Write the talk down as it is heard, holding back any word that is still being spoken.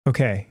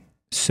Okay.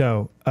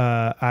 So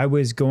I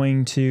was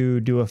going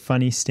to do a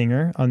funny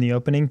stinger on the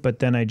opening, but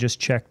then I just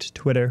checked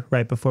Twitter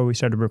right before we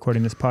started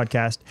recording this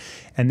podcast,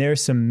 and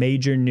there's some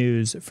major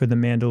news for The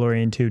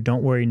Mandalorian 2.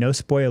 Don't worry, no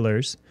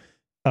spoilers,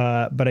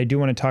 but I do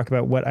want to talk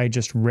about what I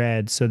just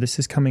read. So this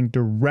is coming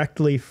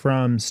directly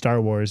from Star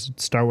Wars.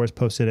 Star Wars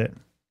posted it.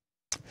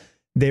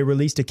 They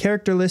released a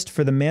character list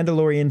for The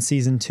Mandalorian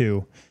Season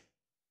 2.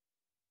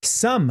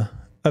 Some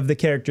of the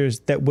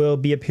characters that will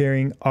be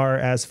appearing are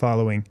as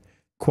following: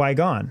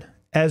 Qui-Gon,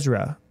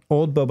 Ezra,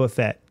 Old Boba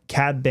Fett,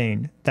 Cad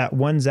Bane, that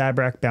one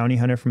Zabrak bounty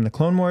hunter from the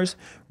Clone Wars,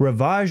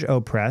 Ravage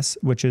Opress,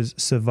 which is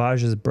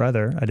Savage's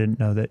brother. I didn't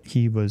know that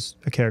he was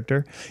a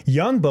character.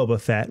 Young Boba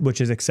Fett, which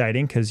is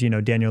exciting because, you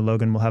know, Daniel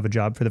Logan will have a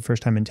job for the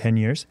first time in 10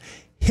 years.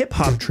 Hip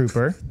Hop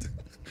Trooper,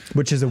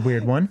 which is a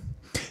weird one.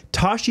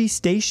 Tashi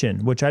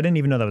Station, which I didn't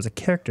even know that was a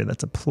character.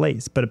 That's a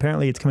place, but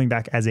apparently it's coming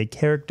back as a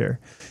character.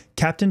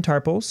 Captain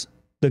Tarpals,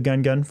 the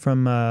gun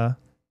from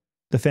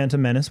The Phantom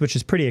Menace, which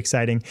is pretty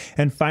exciting.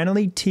 And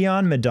finally,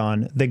 Tion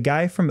Madon, the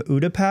guy from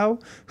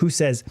Utapau who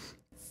says,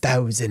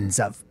 "thousands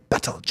of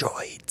battle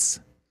droids."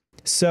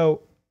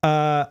 So,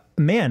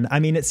 man, I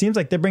mean, it seems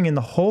like they're bringing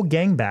the whole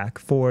gang back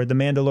for The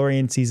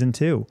Mandalorian Season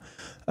 2.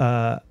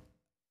 I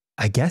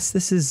guess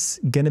this is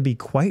going to be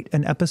quite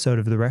an episode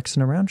of the Rex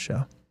and Around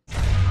show.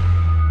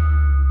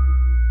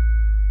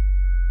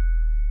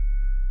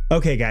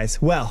 Okay, guys.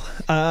 Well,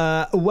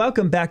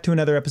 welcome back to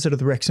another episode of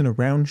the Rex and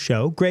Around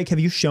show. Greg, have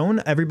you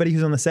shown everybody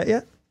who's on the set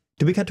yet?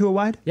 Did we cut to a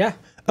wide? Yeah.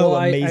 Oh, well,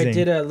 amazing. I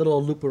did a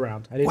little loop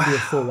around. I didn't do a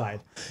full wide.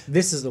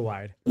 This is the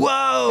wide.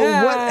 Whoa,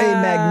 what a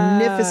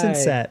magnificent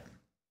set.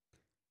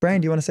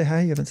 Brian, do you want to say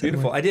hi? You haven't said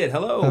Beautiful. I did.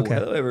 Hello. Okay.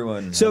 Hello,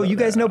 everyone. So Hello you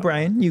guys now. know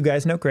Brian. You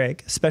guys know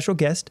Greg. Special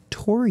guest,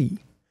 Tori.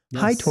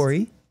 Yes. Hi,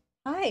 Tori.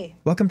 Hi.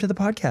 Welcome to the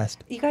podcast.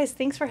 You guys,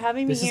 thanks for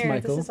having me This here. is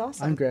Michael. This is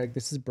awesome. I'm Greg.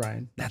 This is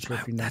Brian. That's Not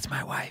sure if you know.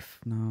 my wife.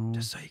 No.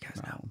 Just so you guys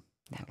know.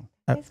 No.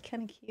 That's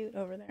kind of cute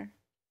over there.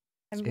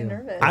 I'm getting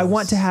nervous. I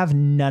want to have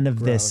none of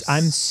this. Gross.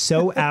 I'm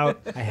so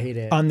out I hate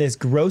it. on this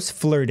gross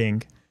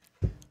flirting.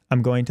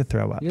 I'm going to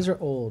throw up. You guys are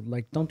old.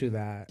 Like, don't do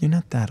that. You're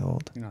not that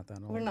old. You're not that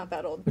old. We're not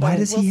that old. Why but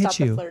does we'll he stop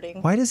hit the you?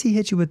 flirting. Why does he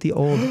hit you with the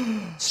old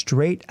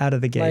straight out of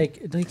the gate?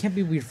 Like, you can't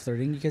be weird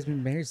flirting. You guys have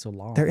been married so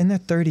long. They're in their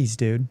 30s,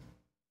 dude.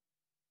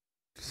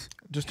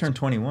 Just turned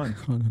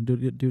 21. do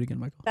it again,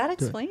 Michael. That Do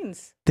it.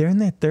 explains. They're in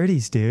their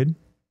 30s, dude.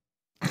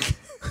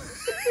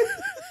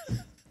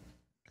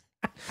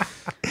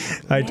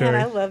 Hi, Man, Tori.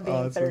 I love being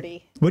Awesome.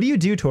 30. What do you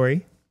do,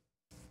 Tori?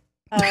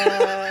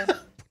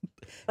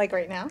 Like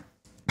right now.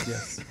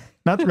 Yes.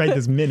 Not right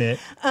this minute.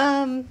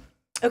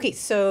 Okay,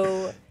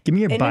 so Give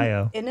me your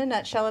bio. In a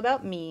nutshell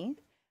about me,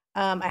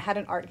 I had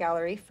an art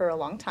gallery for a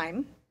long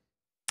time.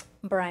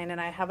 Brian and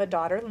I have a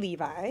daughter,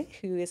 Levi,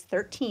 who is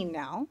 13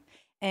 now.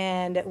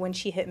 And when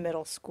she hit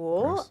middle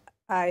school, Gross.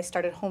 I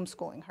started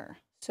homeschooling her.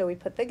 So we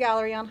put the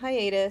gallery on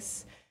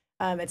hiatus.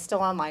 It's still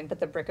online, but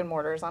the brick and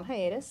mortar is on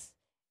hiatus.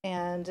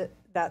 And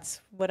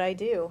that's what I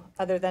do,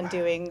 other than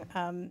doing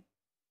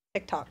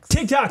TikToks.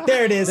 TikTok,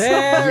 there it is.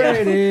 There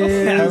it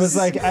is. I was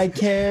like, I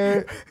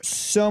care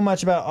so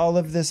much about all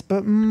of this,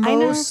 but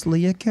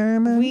mostly I care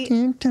about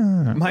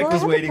TikTok. Mike Well, I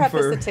was have waiting to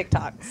preface for the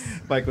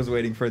TikToks, Mike was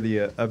waiting for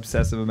the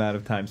obsessive amount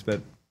of time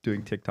spent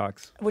doing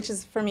TikToks. which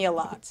is for me a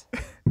lot.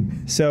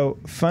 So,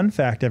 fun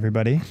fact,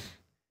 everybody.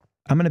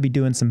 I'm going to be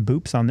doing some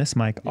boops on this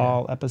mic Yeah.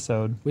 all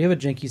episode. We have a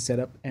janky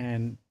setup,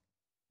 and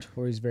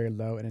Tori's very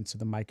low, and so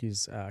the mic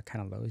is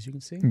kind of low, as you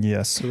can see.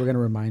 Yes. So we're going to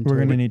remind We're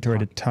Tori going to need Tori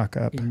to talk talk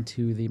up.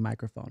 into the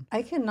microphone.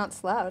 I cannot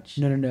slouch.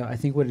 No. I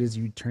think what it is,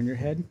 you turn your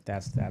head.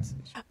 That's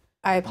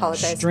I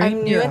apologize. Strain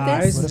I'm new your at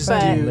eyes. this, What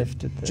if I but do-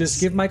 lifted this? Just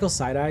give Michael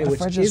side eye, What if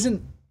which I just-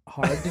 isn't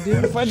hard to do.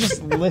 If I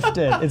just lift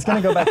it, it's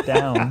going to go back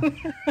down.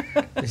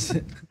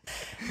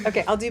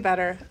 okay, I'll do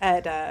better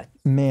at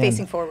Man.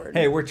 facing forward.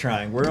 Hey, we're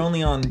trying. We're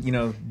only on,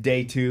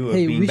 day 2 of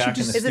Hey, being we back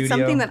should in the just- is studio. it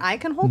something that I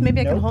can hold? Maybe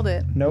I can Nope. hold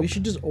it. Nope. We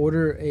should just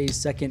order a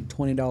second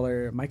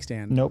 $20 mic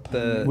stand. Nope.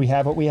 The- We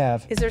have what we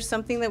have. Is there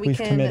something that we We've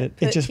can committed.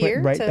 put It just here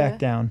went right to, back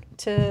down.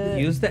 to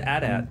Use the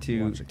AT-AT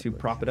to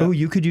prop it up. Oh,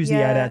 you could use the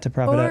Yeah, AT-AT to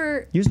prop it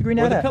or- up. Use the green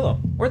or the AT-AT. pillow.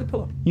 Or the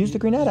pillow. Use the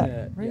green AT-AT.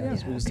 Yeah, Right, yeah, yeah,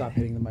 so we just stop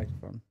hitting the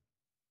microphone.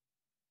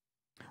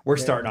 We're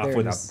There- starting off there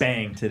with it a is.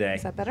 bang today.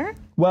 Is that better?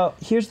 Well,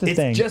 here's the It's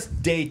thing.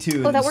 just day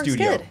 2 Oh, in that the works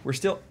studio. good. We're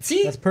still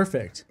That's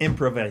perfect.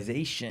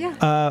 improvisation.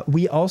 Yeah.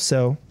 We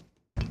also,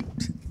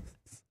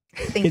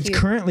 Thank it's you.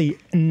 currently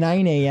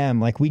 9 a.m.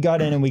 Like we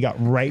got in and we got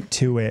right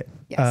to it.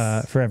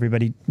 Yes. For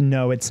everybody.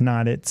 No, it's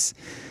not. It's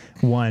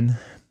 1.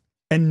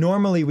 And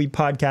normally we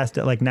podcast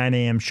at like 9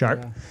 a.m.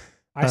 sharp. Yeah.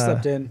 I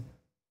slept in.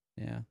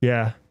 Yeah.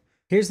 Yeah.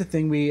 Here's the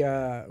thing: we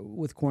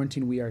with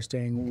quarantine, we are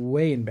staying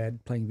way in bed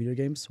playing video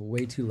games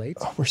way too late.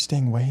 Oh, we're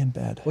staying way in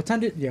bed. What time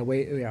did? Yeah,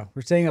 we're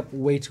staying up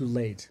way too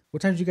late.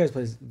 What time did you guys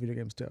play video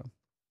games till?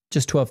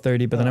 Just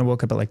 12:30, but then I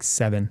woke up at like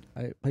 7.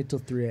 I played till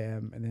 3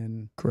 a.m. and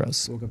then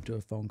Gross. woke up to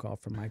a phone call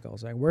from Michael. I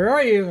was like, "Where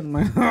are you?" And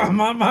I'm like,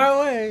 "I'm on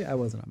my way." I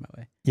wasn't on my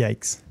way.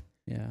 Yikes.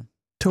 Yeah.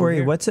 Tori,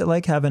 here. what's it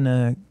like having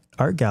a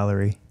art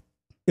gallery?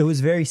 It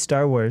was very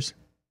Star Wars.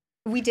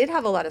 We did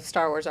have a lot of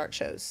Star Wars art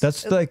shows.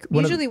 That's like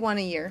usually one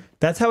a year.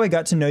 That's how I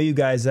got to know you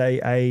guys.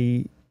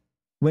 I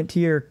went to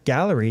your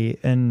gallery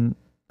and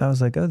I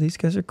was like, oh, these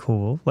guys are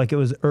cool. Like it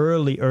was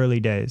early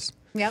days.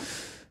 Yep.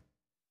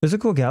 It was a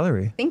cool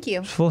gallery. Thank you.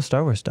 It's full of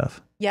Star Wars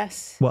stuff.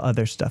 Yes. Well,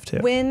 other stuff too.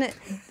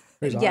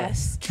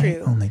 Yes,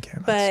 true. I only care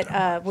about But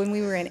Star Wars. when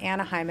we were in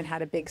Anaheim and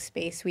had a big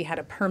space, we had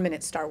a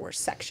permanent Star Wars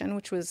section,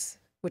 which was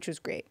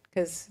great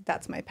because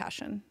that's my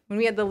passion. When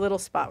we had the little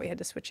spot, we had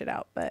to switch it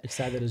out. But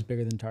Excited is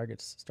bigger than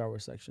Target's Star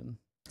Wars section.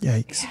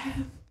 Yikes.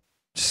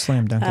 Just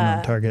slam dunking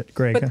on Target.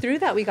 Great. But through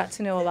that, we got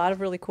to know a lot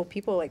of really cool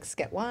people like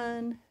Sket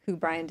One, who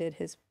Brian did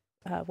his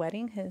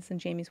wedding, his and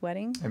Jamie's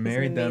wedding. I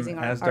married them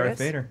as Darth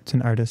Vader. It's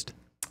an artist.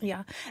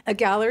 Yeah. A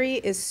gallery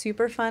is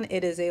super fun.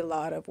 It is a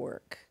lot of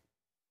work.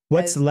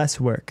 What's less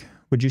work?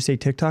 Would you say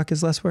TikTok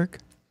is less work?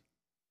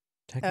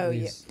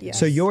 Yes.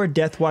 So you're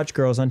Death Watch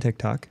Girls on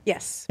TikTok.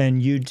 Yes.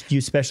 And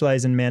you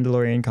specialize in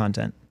Mandalorian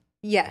content.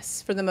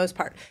 Yes, for the most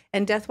part.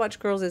 And Death Watch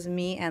Girls is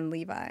me and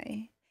Levi.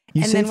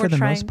 You and say for the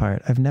most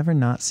part. I've never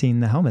not seen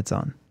the helmets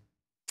on.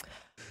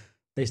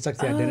 They stuck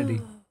to the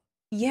identity.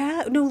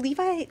 Yeah. No,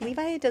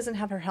 Levi doesn't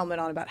have her helmet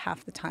on about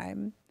half the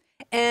time.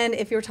 And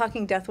if you're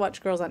talking Death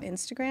Watch Girls on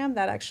Instagram,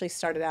 that actually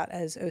started out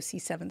as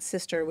OC7's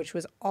sister, which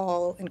was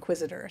all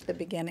Inquisitor at the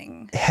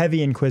beginning.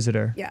 Heavy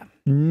Inquisitor. Yeah.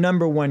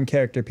 Number one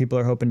character people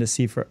are hoping to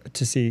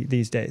see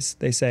these days.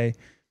 They say,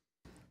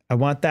 I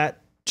want that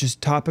just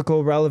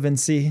topical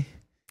relevancy.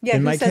 Yeah,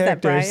 in who my says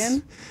that,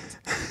 characters.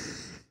 Brian?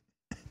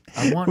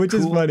 I want Which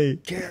is cool funny.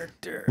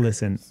 character.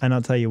 Listen, and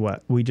I'll tell you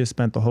what, we just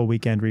spent the whole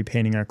weekend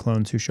repainting our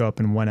clones who show up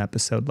in one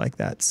episode like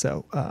that.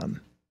 So And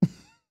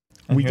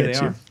we here get they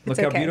you. are. Look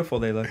how beautiful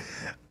they look.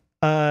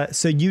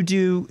 So you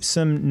do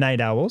some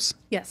night owls.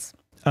 Yes.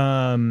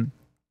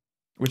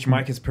 Which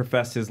Mike has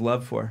professed his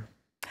love for.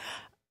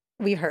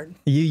 We heard.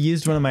 You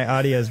used one of my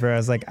audios where I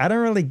was like, I don't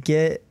really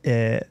get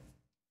it.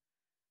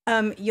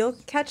 You'll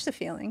catch the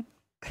feeling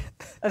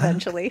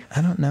eventually.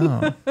 I don't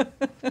know.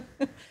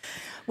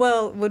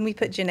 Well, when we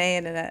put Janae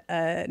in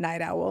a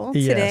night owl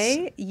Yes.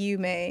 today, you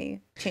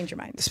may change your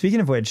mind. Speaking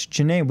of which,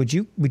 Janae,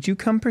 would you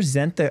come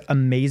present the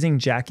amazing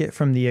jacket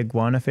from the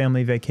Iguana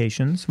Family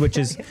Vacations, which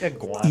is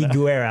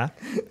Iguera?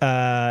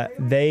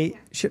 They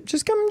should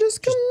just come.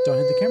 Don't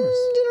hit the cameras.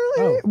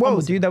 Oh, whoa,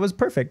 almost. dude, that was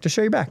perfect. Just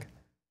show your back.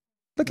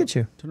 Look at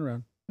you. Turn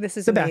around. This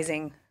is The back.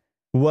 amazing.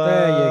 Whoa,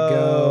 There you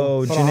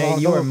go. Janae,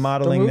 you Don't are move.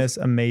 modeling Don't move. this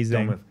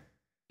amazing. Don't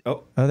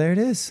move. Oh, there it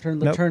is. Turn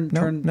Nope, turn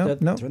nope, turn nope,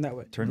 nope. turn that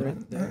way. Turn There-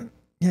 right. there.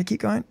 Yeah,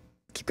 keep going.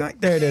 Keep going.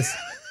 There it is.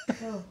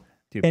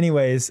 Dude.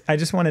 Anyways, I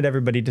just wanted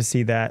everybody to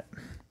see that.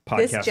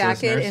 This Podcast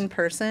jacket listeners. in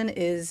person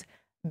is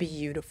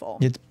beautiful.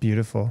 It's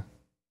beautiful.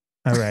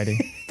 Alrighty.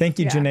 Thank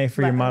you, Yeah, Janae,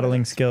 for your but-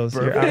 modeling skills.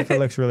 Your Perfect. outfit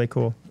looks really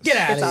cool. Get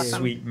out It's of awesome.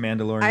 Sweet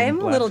Mandalorian. I am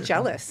a little blaster.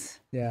 jealous.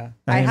 Yeah.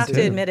 I am have too.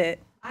 to admit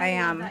it. I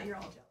am. That you're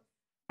all jealous.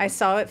 I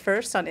saw it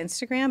first on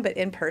Instagram, but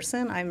in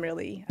person, I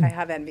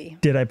have envy.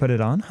 Did I put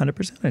it on?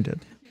 100% I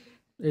did.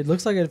 It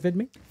looks like it fit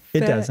me. It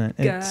doesn't.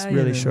 It's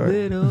really short.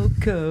 Little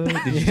coat.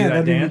 Did you do Yeah,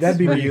 that dance? that'd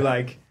be Were me. you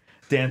like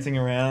dancing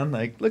around?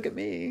 Like, look at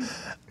me.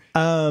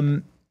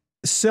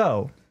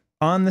 So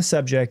on the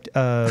subject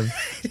of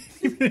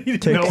No one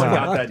TikTok.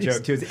 got that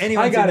joke too. Has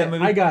anyone I seen got that it.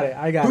 movie? I got it.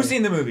 I got it. Who's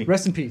seen the movie?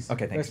 Rest in peace.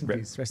 Okay, thanks. Rest in Rip.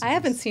 peace. Rest in I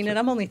haven't peace. seen it.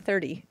 I'm only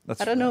 30.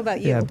 That's I don't know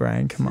about you. Yeah,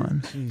 Brian, come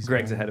on. Jeez,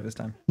 Greg's man. ahead of his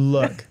time.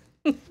 Look,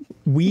 I'm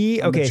okay,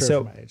 mature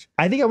so for my age.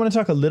 I think I want to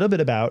talk a little bit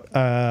about,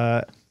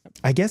 I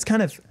guess,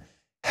 kind of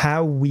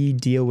how we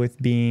deal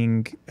with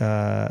being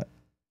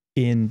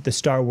in the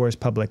Star Wars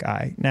public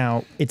eye.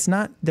 Now,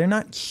 they're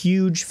not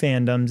huge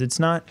fandoms.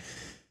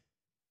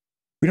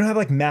 We don't have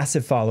like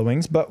massive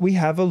followings, but we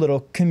have a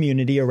little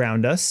community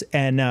around us.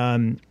 And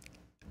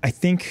I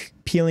think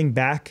peeling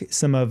back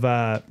some of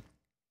the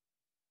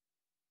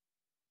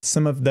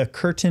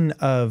curtain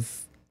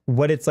of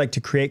what it's like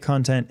to create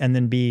content and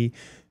then be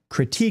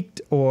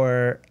critiqued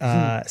or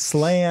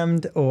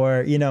slammed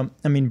or,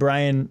 I mean,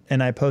 Brian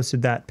and I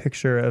posted that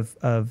picture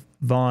of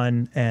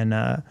Vaughn and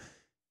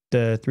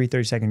the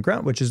 332nd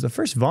Grunt, which is the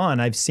first Vaughn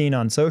I've seen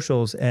on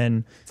socials,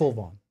 and Full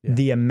Vaughn. Yeah.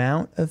 the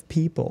amount of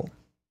people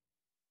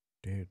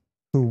Dude.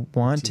 who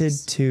wanted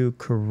Jeez. to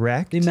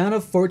correct The amount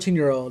of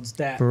 14-year-olds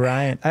that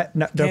Brian.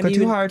 No, don't can't go too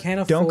even- hard.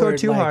 can't Don't go afford,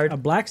 too like, hard. A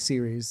Black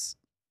series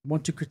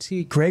want to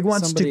critique. Greg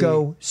wants somebody. to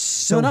go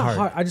so no, not hard.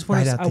 hard. I just want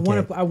right to. out the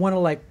gate. I want to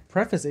like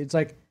preface it. It's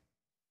like,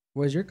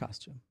 where's your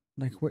costume?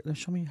 Like,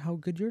 show me how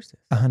good yours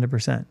is.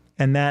 100%.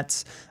 And I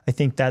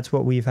think that's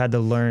what we've had to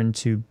learn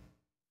to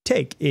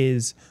take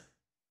is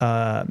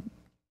a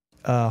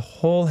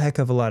whole heck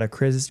of a lot of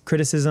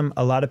criticism.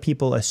 A lot of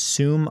people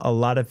assume a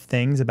lot of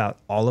things about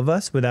all of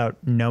us without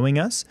knowing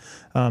us.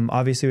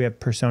 Obviously, we have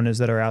personas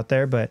that are out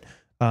there, but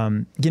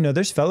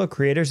there's fellow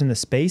creators in the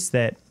space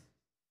that,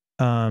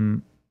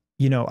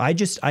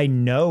 I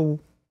know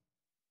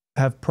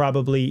have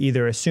probably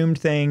either assumed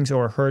things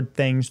or heard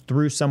things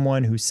through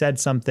someone who said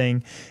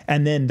something.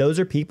 And then those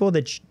are people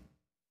that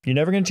you're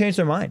never going to change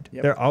their mind.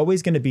 Yep. They're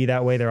always going to be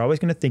that way. They're always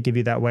going to think of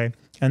you that way.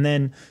 And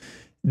then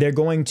they're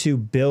going to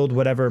build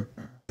whatever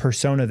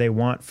persona they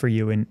want for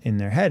you in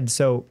their head.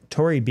 So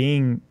Tori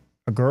being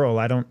a girl,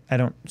 I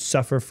don't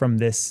suffer from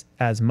this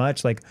as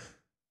much. Like,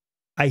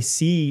 I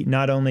see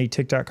not only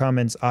TikTok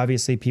comments,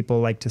 obviously people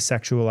like to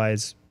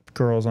sexualize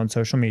girls on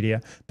social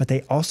media, but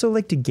they also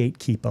like to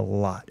gatekeep a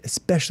lot,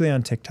 especially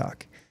on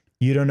TikTok.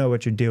 You don't know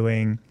what you're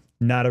doing,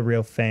 not a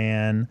real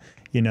fan,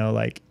 you know,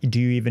 like, do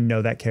you even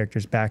know that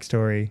character's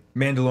backstory?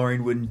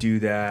 Mandalorian wouldn't do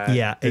that.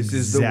 Yeah, this exactly.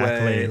 is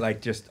the way,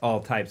 like, just all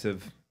types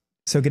of.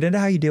 So get into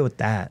how you deal with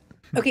that.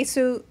 Okay,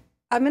 so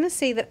I'm going to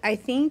say that I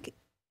think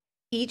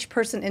each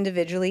person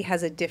individually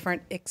has a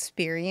different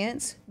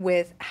experience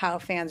with how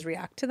fans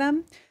react to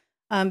them.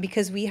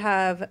 Because we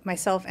have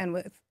myself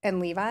and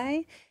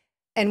Levi,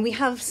 and we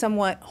have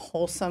somewhat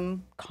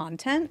wholesome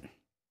content.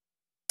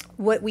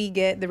 What we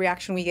get, the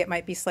reaction we get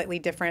might be slightly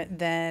different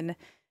than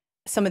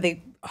some of the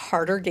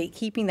harder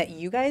gatekeeping that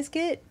you guys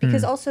get,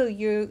 because also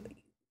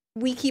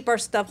we keep our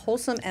stuff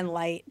wholesome and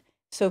light,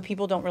 so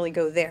people don't really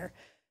go there.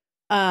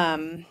 Are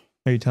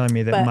you telling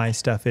me that my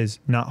stuff is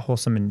not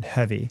wholesome and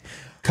heavy?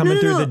 Coming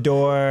through the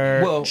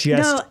door,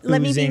 just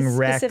let me be oozing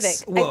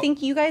specific. Rex. I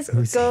think you guys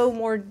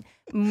go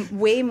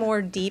way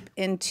more deep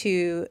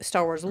into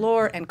Star Wars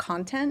lore and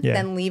content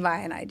than Levi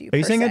and I do. Are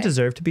you saying I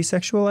deserve to be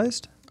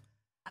sexualized?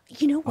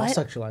 You know what?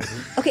 I'll sexualize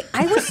it. Okay,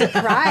 I was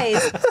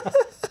surprised.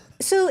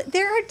 So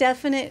there are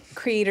definite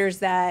creators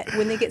that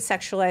when they get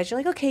sexualized, you're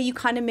like, okay, you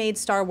kind of made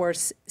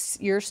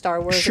your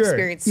Star Wars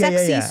experience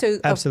sexy. So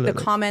the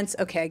comments,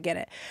 okay, I get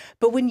it.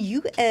 But when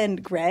you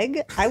and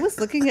Greg, I was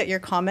looking at your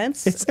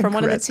comments from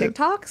one of the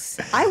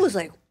TikToks. I was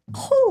like,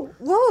 oh,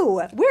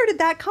 whoa, where did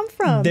that come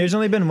from? There's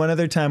only been one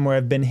other time where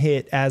I've been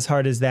hit as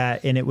hard as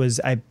that. And it was,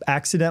 I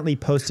accidentally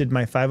posted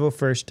my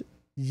 501st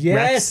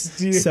Rex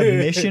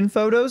submission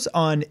photos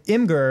on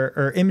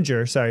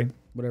Imager, sorry.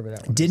 Whatever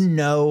that one Didn't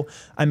know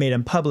I made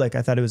them public.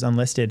 I thought it was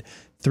unlisted.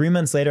 3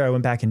 months later, I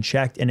went back and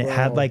checked, and it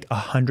had like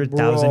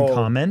 100,000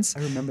 comments.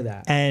 I remember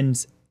that.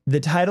 And the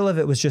title of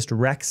it was just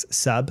Rex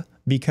Sub,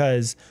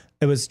 because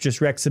it was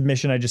just Rex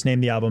Submission. I just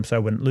named the album so I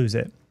wouldn't lose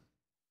it.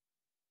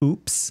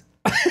 Oops.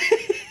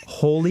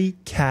 Holy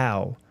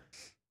cow.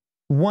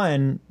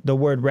 One, the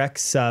word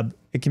Rex Sub,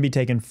 it can be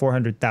taken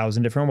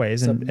 400,000 different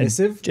ways and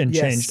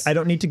changed. I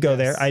don't need to go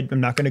there. I'm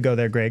not going to go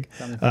there, Greg.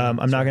 I'm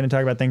not going to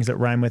talk about things that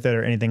rhyme with it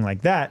or anything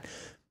like that.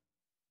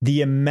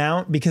 The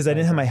amount, because I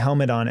didn't have my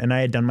helmet on and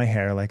I had done my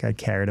hair, like I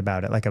cared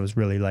about it. Like I was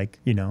really like,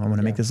 you know, I want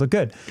to make this look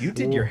good. You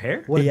did your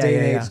hair? What a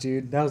day and age,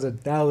 dude. That was like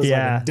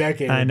a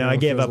decade ago. I know. I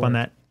gave up on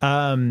that.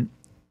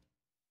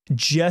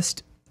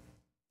 Just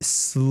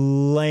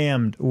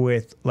slammed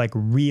with like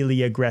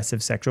really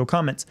aggressive sexual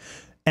comments.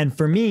 And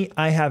for me,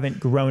 I haven't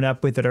grown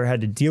up with it or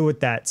had to deal with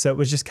that. So it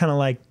was just kind of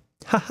like,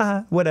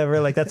 haha, whatever.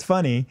 Like, that's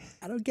funny.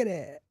 I don't get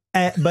it.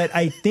 But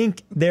I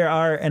think there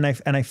are, and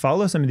I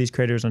follow some of these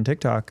creators on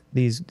TikTok,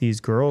 these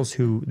girls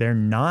who they're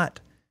not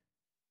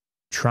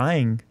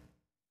trying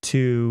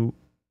to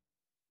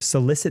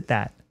solicit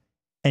that.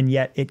 And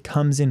yet it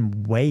comes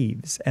in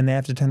waves and they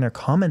have to turn their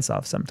comments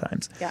off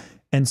sometimes. Yeah.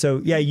 And so,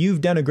 yeah,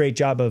 you've done a great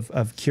job of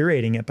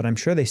curating it, but I'm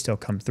sure they still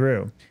come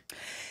through.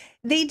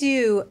 They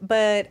do,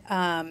 but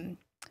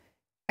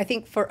I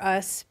think for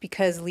us,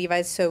 because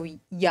Levi's so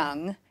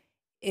young,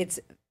 it's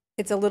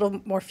a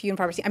little more few and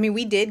far between. I mean,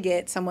 we did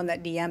get someone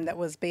that DM that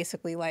was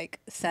basically like,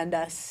 send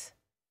us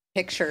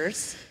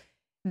pictures.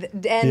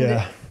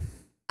 And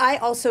I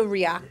also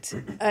react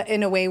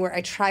in a way where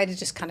I try to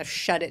just kind of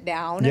shut it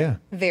down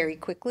very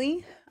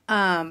quickly.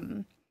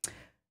 But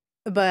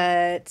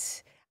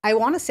I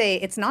want to say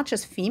it's not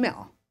just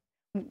female.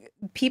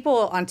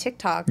 People on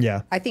TikTok,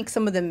 I think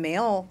some of the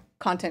male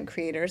content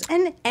creators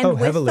and with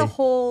heavily. The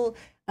whole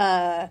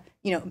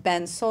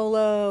Ben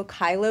Solo,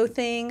 Kylo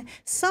thing,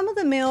 some of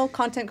the male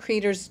content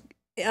creators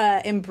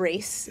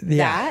embrace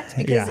that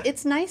because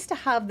it's nice to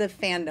have the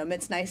fandom.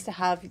 It's nice to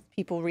have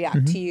people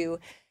react to you.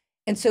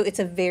 And so it's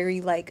a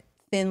very like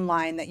thin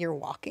line that you're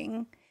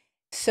walking.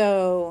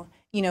 So,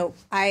 you know,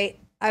 I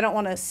don't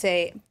want to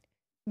say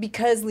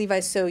because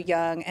Levi's so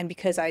young and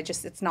because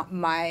it's not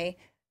my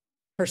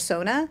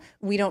persona,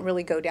 we don't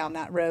really go down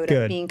that road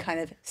of being kind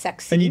of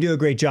sexy. And you do a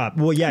great job.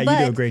 Well, you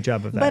do a great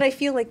job of that. But I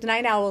feel like the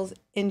Night Owls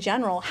in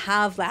general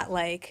have that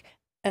like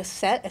a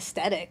set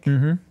aesthetic.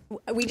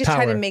 We just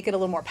try to make it a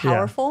little more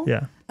powerful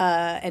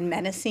and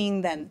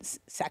menacing than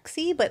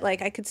sexy. But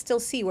like I could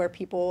still see where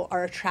people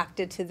are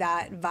attracted to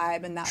that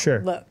vibe and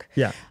that look.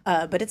 Yeah.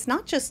 But it's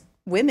not just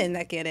women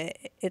that get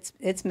it.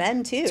 It's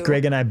men too. It's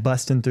Greg and I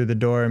busting through the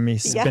door and me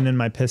spinning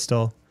my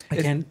pistol.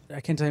 I can't tell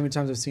you how many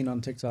times I've seen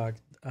on TikTok,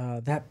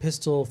 that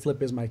pistol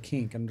flip is my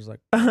kink. I'm just like,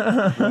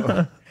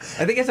 I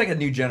think it's like a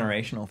new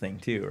generational thing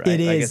too, right? It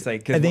is. I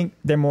think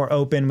they're more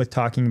open with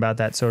talking about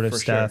that sort of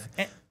stuff.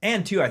 Sure.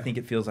 And too, I think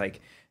it feels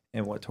like,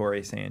 and what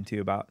Tori's saying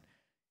too about,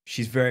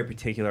 she's very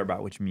particular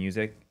about which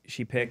music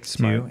she picks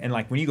too. And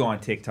like when you go on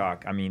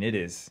TikTok, I mean,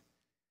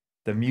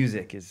 the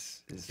music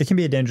is it can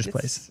be a dangerous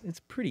place. It's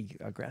pretty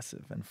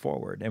aggressive and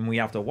forward, and we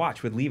have to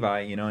watch with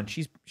Levi, you know, and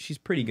she's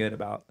pretty good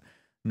about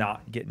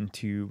not getting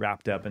too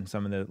wrapped up in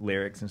some of the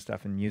lyrics and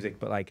stuff in music,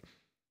 but like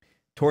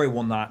Tori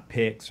will not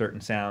pick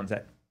certain sounds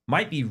that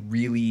might be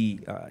really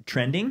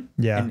trending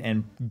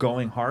and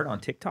going hard on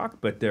TikTok,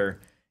 but they're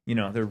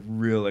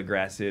real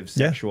aggressive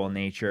sexual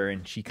nature,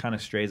 and she kind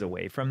of strays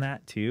away from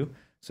that too.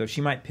 So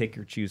she might pick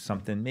or choose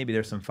something. Maybe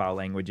there's some foul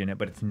language in it,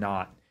 but it's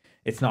not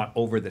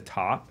over the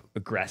top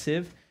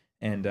aggressive.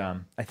 And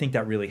I think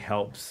that really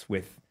helps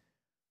with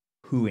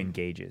who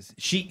engages.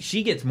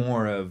 She gets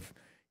more of,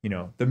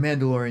 the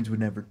Mandalorians would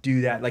never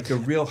do that. Like the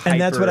real hyper.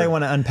 And that's what I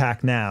want to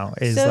unpack now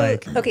is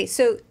okay,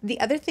 so the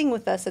other thing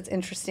with us that's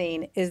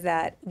interesting is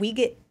that we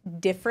get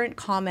different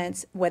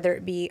comments, whether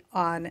it be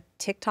on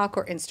TikTok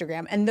or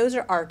Instagram. And those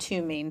are our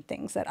two main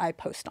things that I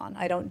post on.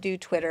 I don't do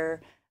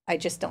Twitter. I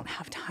just don't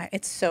have time.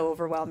 It's so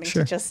overwhelming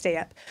to just stay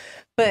up.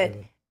 But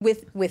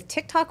with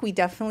TikTok, we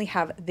definitely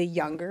have the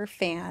younger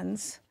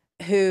fans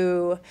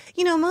who,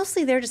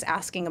 mostly they're just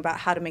asking about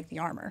how to make the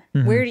armor.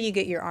 Mm-hmm. Where do you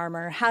get your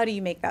armor? How do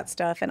you make that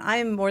stuff? And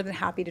I'm more than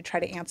happy to try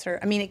to answer.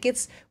 I mean,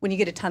 when you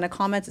get a ton of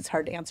comments, it's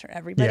hard to answer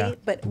everybody,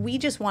 but we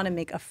just want to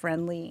make a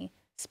friendly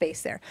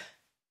space there.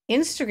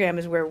 Instagram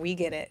is where we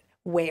get it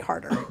way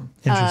harder.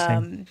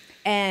 Interesting.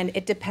 And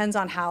it depends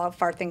on how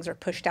far things are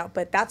pushed out,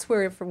 but that's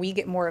where we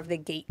get more of the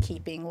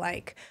gatekeeping,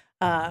 like,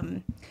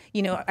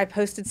 I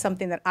posted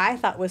something that I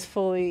thought was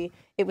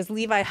it was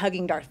Levi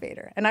hugging Darth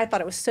Vader. And I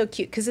thought it was so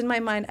cute because in my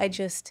mind,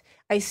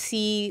 I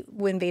see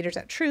when Vader's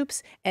at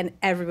troops and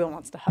everyone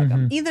wants to hug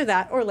him. Either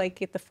that or like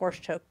get the force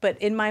choke. But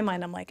in my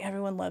mind, I'm like,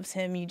 everyone loves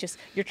him.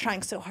 You're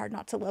trying so hard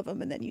not to love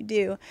him. And then you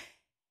do.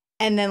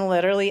 And then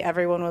literally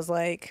everyone was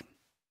like,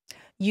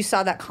 you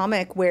saw that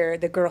comic where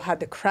the girl had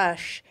the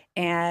crush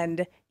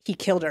and he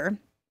killed her.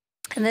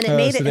 And then it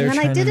made it. And then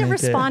I didn't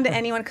respond to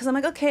anyone because I'm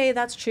like, okay,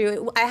 that's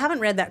true. I haven't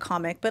read that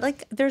comic, but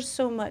like there's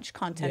so much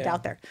content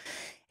out there.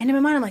 And in my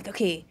mind, I'm like,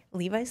 okay,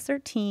 Levi's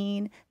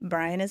 13,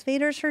 Brian is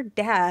Vader's her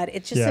dad.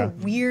 It's just a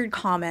weird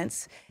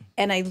comments.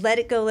 And I let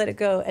it go.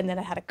 And then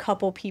I had a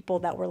couple people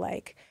that were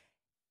like,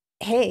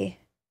 hey,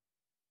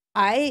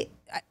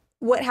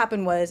 what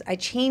happened was I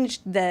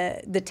changed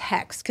the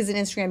text because in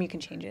Instagram you can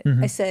change it.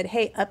 I said,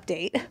 hey,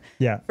 update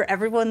for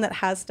everyone that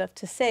has stuff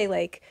to say,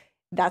 like,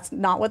 that's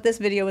not what this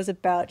video is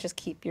about. Just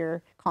keep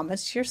your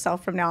comments to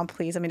yourself from now on,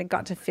 please. I mean, it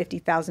got to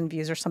 50,000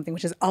 views or something,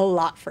 which is a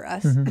lot for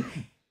us.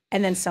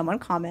 And then someone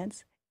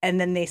comments and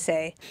then they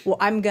say, well,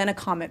 I'm going to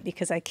comment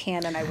because I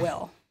can and I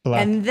will.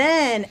 And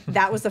then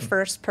that was the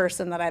first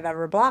person that I've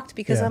ever blocked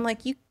because I'm like,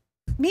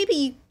 maybe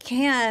you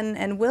can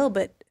and will,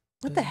 but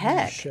what the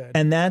heck?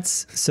 And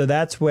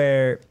that's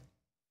where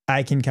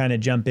I can kind of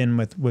jump in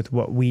with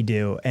what we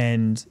do.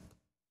 And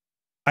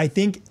I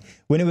think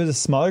when it was a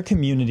smaller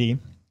community,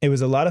 it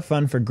was a lot of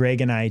fun for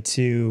Greg and I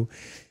to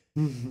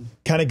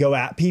kind of go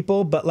at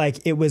people, but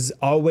like it was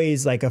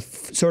always like a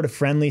sort of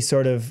friendly,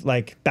 sort of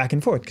like back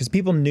and forth because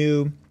people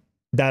knew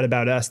that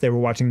about us. They were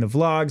watching the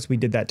vlogs. We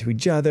did that to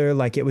each other.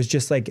 Like it was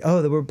just like,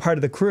 oh, they were part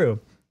of the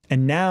crew.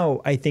 And now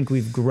I think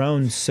we've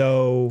grown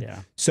so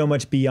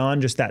much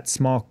beyond just that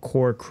small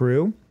core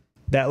crew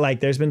that like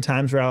there's been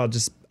times where I'll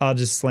just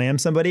slam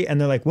somebody and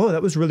they're like, whoa,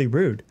 that was really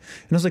rude.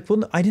 And I was like, well,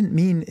 no, I didn't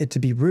mean it to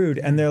be rude.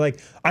 And they're like,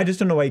 I just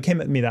don't know why you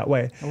came at me that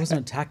way. I wasn't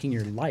attacking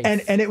your life.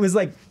 And it was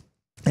like,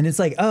 and it's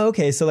like, oh,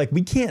 okay. So like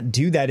we can't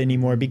do that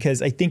anymore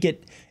because I think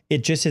it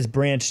just has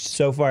branched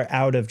so far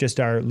out of just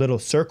our little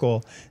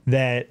circle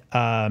that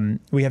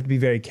we have to be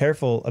very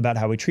careful about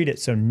how we treat it.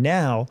 So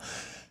now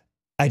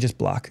I just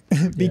block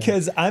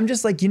because I'm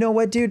just like, you know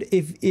what, dude,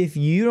 if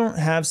you don't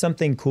have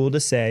something cool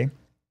to say,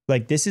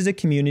 like this is a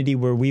community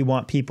where we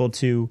want people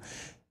to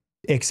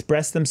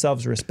express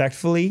themselves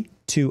respectfully,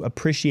 to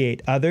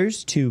appreciate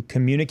others, to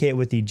communicate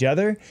with each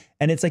other.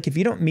 And it's like, if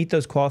you don't meet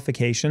those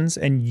qualifications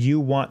and you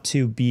want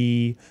to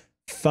be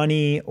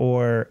funny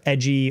or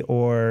edgy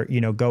or,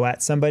 go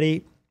at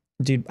somebody,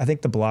 dude, I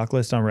think the block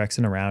list on Rex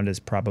and Around is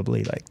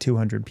probably like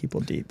 200 people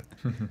deep.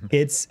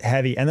 It's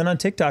heavy. And then on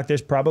TikTok,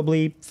 there's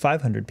probably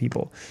 500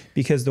 people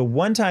because the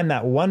one time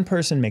that one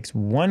person makes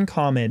one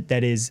comment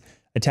that is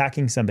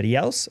attacking somebody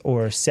else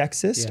or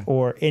sexist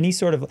or any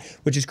sort of,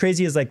 which is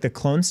crazy is like the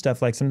clone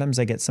stuff. Like sometimes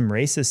I get some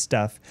racist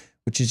stuff,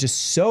 which is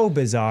just so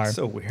bizarre.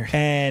 So weird.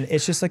 And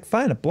it's just like,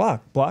 fine, a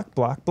block.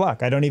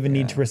 I don't even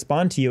need to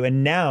respond to you.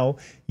 And now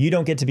you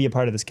don't get to be a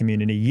part of this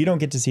community. You don't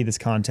get to see this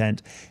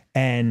content.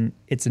 And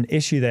it's an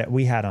issue that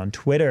we had on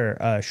Twitter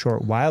a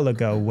short while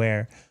ago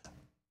where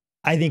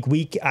I think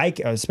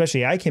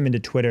especially I came into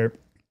Twitter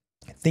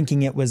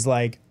thinking it was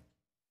like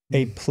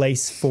a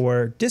place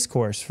for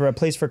discourse, for a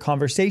place for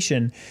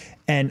conversation.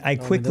 And I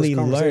quickly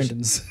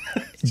learned,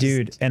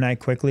 dude, and I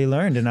quickly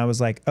learned and I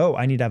was like, oh,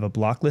 I need to have a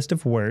block list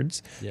of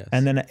words. Yes.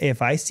 And then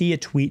if I see a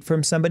tweet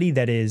from somebody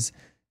that is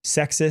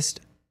sexist,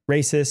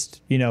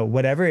 racist,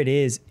 whatever it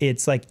is,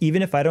 it's like,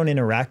 even if I don't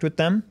interact with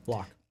them,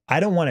 block. I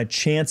don't want a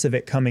chance of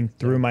it coming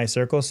through my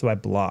circle. So I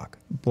block,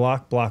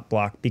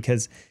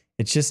 because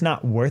it's just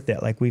not worth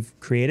it. Like we've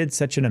created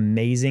such an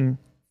amazing,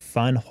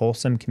 fun,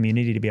 wholesome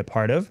community to be a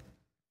part of,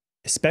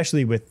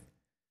 especially with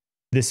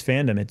this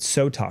fandom. It's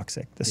so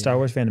toxic. The Star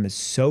Wars fandom is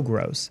so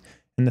gross.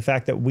 And the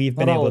fact that we've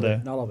been able to...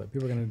 Not all of it.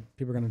 People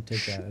are gonna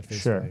take that at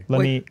face value.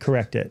 Let me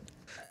correct it.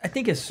 I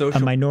think as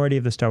social a minority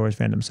of the Star Wars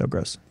fandom, so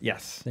gross.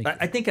 Yes.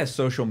 I think as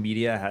social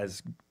media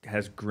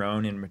has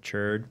grown and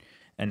matured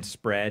and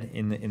spread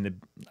in the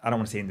I don't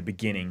want to say in the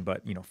beginning,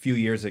 but a few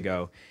years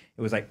ago,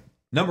 it was like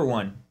number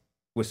one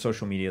with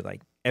social media,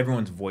 like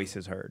everyone's voice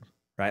is heard,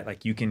 right?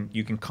 Like you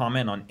can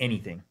comment on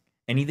anything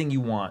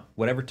you want,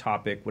 whatever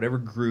topic, whatever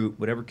group,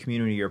 whatever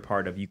community you're a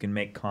part of, you can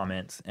make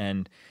comments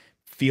and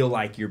feel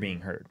like you're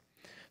being heard.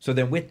 So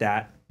then with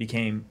that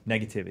became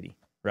negativity,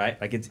 right?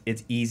 Like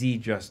it's easy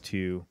just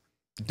to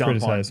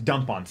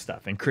dump on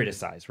stuff and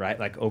criticize, right?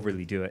 Like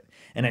overly do it.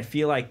 And I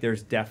feel like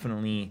there's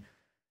definitely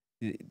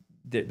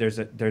there's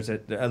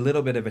a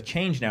little bit of a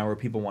change now where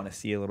people want to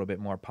see a little bit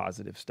more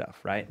positive stuff,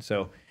 right?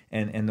 So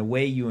and the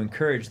way you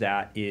encourage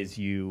that is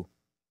you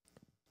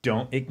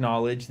don't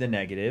acknowledge the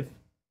negative,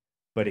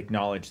 but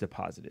acknowledge the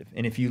positive.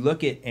 And if you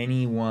look at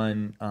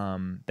anyone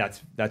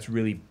that's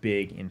really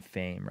big in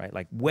fame, right?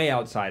 Like way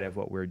outside of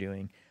what we're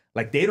doing,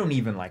 like they don't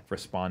even like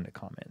respond to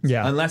comments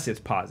unless it's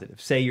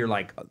positive. Say you're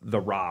like The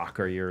Rock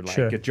or you're like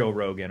a Joe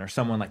Rogan or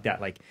someone like that.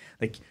 Like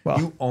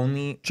you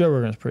only Joe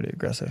Rogan's pretty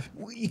aggressive.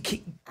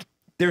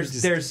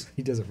 There's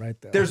he does it right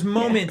though. There's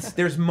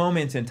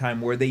moments in time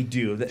where they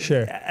do that.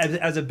 Sure.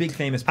 As a big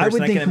famous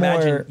person, I can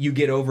imagine you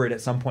get over it at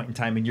some point in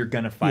time and you're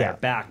gonna fire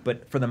back.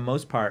 But for the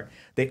most part,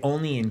 they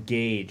only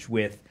engage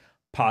with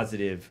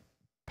positive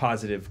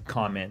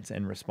comments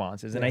and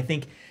responses. And I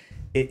think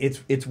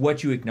it's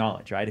what you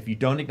acknowledge, right? If you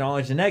don't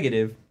acknowledge the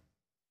negative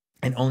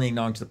and only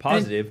acknowledge the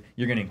positive,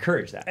 you're going to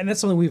encourage that. And that's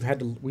something we've had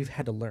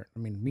to learn. I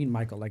mean, me and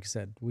Michael, like I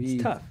said,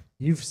 it's tough.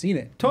 You've seen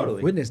it,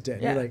 totally witnessed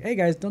it. Yeah. You're like, hey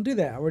guys, don't do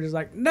that. We're just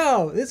like,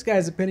 no, this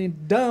guy's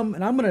opinion dumb,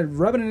 and I'm gonna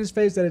rub it in his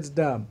face that it's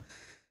dumb.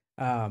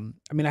 I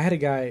mean, I had a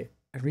guy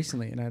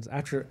recently, and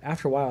after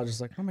a while, I was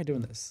just like, how am I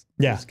doing this?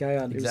 Yeah, this guy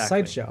on it was a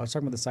sideshow. I was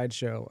talking about the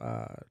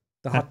sideshow,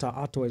 the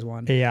Hot Toys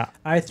one. Yeah,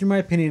 I threw my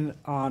opinion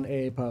on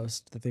a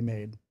post that they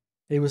made.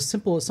 It was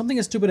simple, something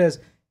as stupid as,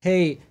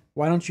 hey,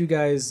 why don't you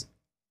guys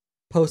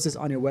post this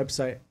on your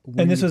website?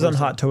 And this was on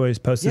Hot Toys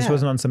post. This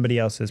wasn't on somebody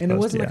else's post. And it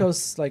wasn't like I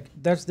was like,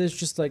 there's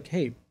just like,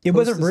 hey. It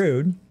wasn't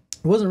rude.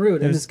 It wasn't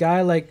rude. And this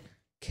guy like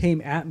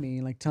came at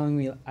me, like telling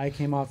me I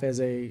came off as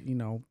a,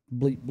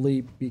 bleep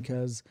bleep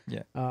because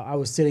I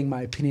was stating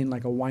my opinion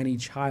like a whiny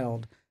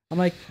child. I'm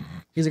like,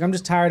 he's like, I'm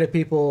just tired of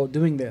people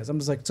doing this. I'm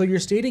just like, so you're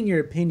stating your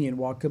opinion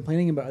while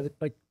complaining about it,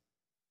 like,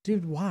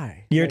 dude,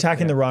 why? You're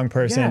attacking the wrong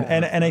person.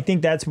 Yeah. And I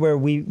think that's where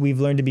we've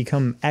learned to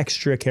become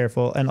extra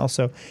careful. And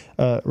also,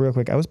 real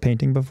quick, I was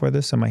painting before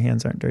this, so my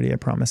hands aren't dirty, I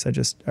promise.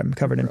 I'm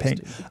covered in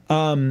paint.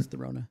 It's the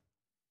Rona.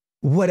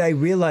 What I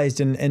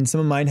realized, and some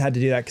of mine had to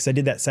do that because I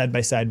did that side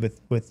by side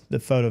with the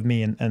photo of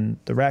me and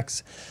the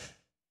Rex.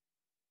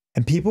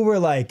 And people were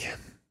like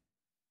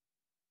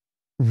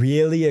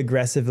really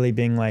aggressively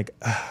being like,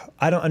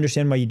 I don't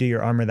understand why you do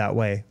your armor that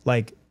way.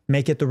 Like,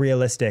 make it the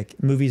realistic.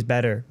 Movie's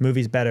better.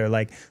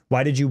 Like,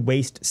 why did you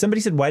waste? Somebody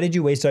said, why did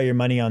you waste all your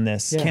money on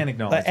this? Can't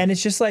acknowledge. And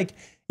it's just like,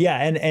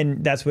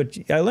 and that's what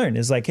I learned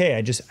is like,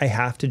 hey, I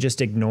have to just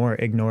ignore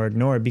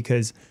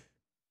because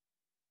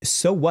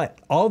so what?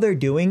 All they're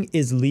doing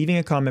is leaving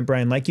a comment,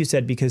 Brian, like you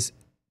said, because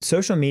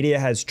social media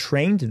has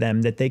trained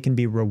them that they can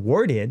be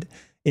rewarded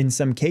in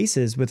some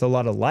cases with a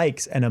lot of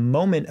likes and a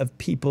moment of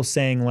people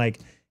saying like,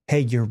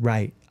 hey, you're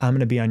right. I'm going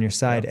to be on your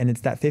side. And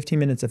it's that 15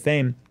 minutes of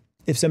fame.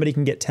 If somebody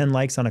can get 10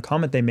 likes on a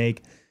comment they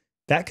make,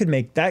 that could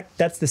make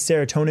that's the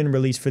serotonin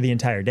release for the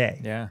entire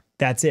day. Yeah.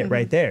 That's it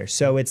right there.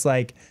 So it's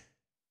like,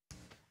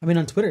 I mean,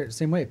 on Twitter,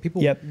 same way.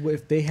 People,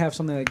 if they have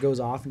something that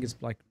goes off and gets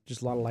like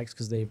just a lot of likes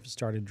because they've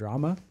started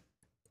drama,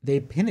 they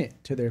pin it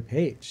to their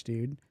page,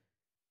 dude.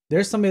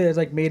 There's somebody that's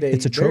like made a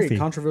very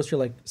controversial,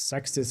 like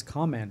sexist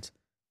comment,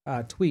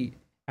 tweet.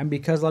 And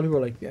because a lot of people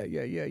are like,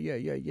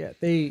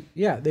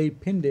 they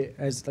pinned it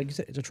as, like you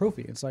said, it's a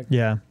trophy. It's like,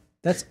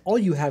 that's all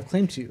you have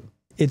claim to.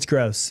 It's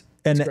gross.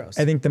 And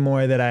I think the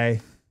more that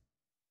I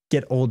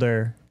get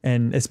older,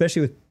 and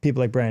especially with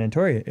people like Brian and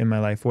Tori in my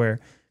life, where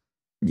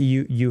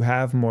you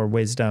have more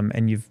wisdom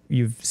and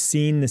you've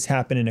seen this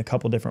happen in a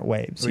couple different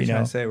waves. What are you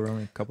trying to say? We're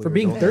only a couple for years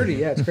being old. 30.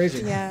 Yeah, it's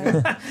crazy.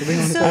 Yeah. For being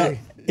only 30.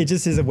 It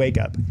just is a wake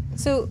up.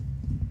 So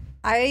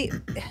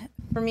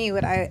for me,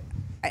 what I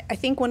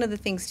think one of the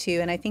things too,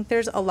 and I think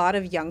there's a lot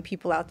of young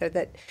people out there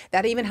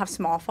that even have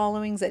small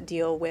followings that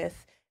deal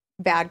with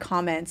bad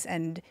comments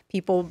and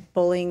people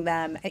bullying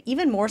them,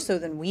 even more so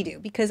than we do,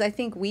 because I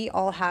think we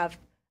all have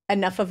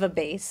enough of a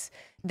base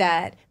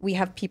that we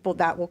have people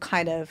that will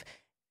kind of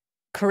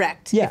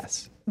correct.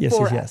 Yes.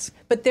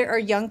 But there are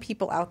young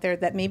people out there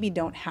that maybe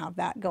don't have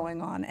that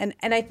going on. And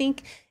I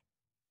think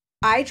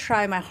I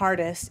try my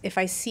hardest if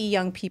I see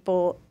young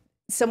people,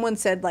 someone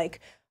said like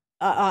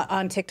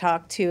on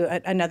TikTok to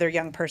another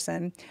young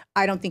person,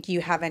 I don't think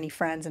you have any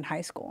friends in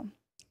high school.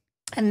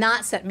 And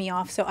that set me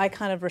off. So I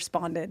kind of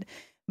responded.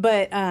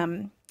 But,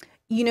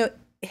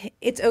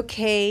 it's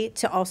okay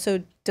to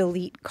also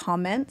delete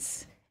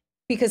comments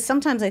because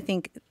sometimes I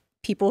think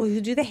people who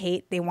do the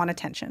hate, they want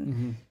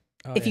attention.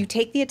 Mm-hmm. If you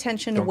take the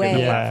attention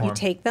away, you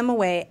take them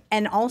away.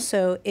 And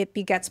also it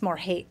begets more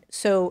hate.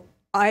 So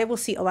I will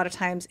see a lot of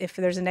times if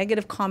there's a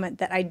negative comment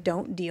that I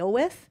don't deal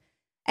with,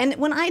 And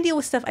when I deal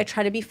with stuff, I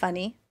try to be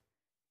funny.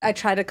 I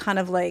try to kind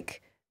of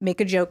like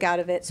make a joke out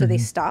of it so they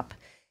stop.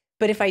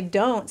 But if I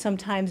don't,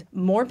 sometimes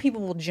more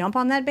people will jump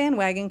on that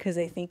bandwagon because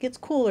they think it's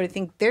cool or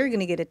think they're going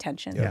to get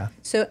attention. Yeah.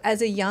 So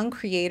as a young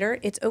creator,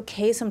 it's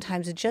okay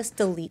sometimes to just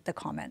delete the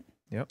comment.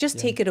 Yep. Just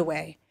take it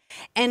away.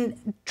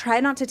 And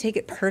try not to take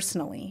it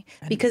personally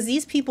because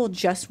these people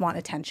just want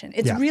attention.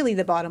 It's really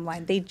the bottom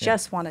line. They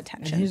just want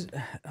attention.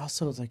 And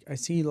also, it's like I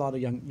see a lot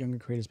of younger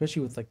creators,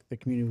 especially with like the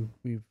community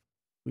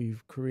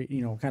we've created,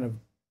 you know, kind of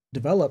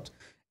developed,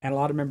 and a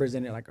lot of members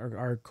in it like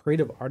are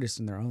creative artists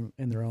in their own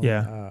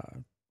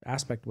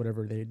aspect,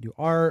 whatever they do,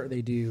 art,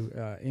 they do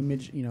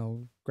image, you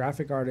know,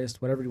 graphic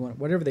artist, whatever you want,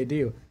 whatever they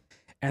do,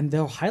 and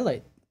they'll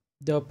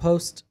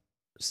post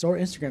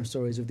Instagram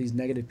stories of these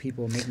negative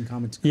people making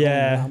comments.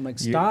 I'm like,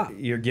 stop.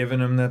 You're giving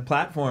them the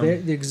platform. They're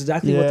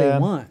exactly what they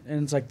want,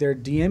 and it's like they're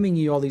DMing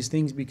you all these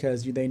things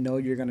because they know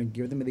you're going to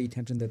give them the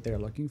attention that they're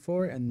looking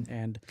for,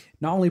 and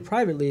not only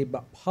privately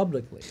but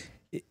publicly.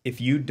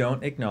 If you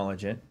don't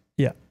acknowledge it,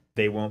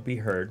 they won't be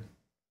heard,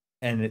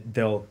 and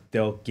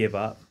they'll give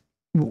up.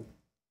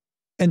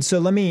 And so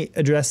let me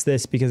address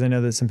this because I know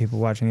that some people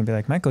watching and be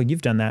like, Michael,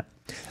 you've done that.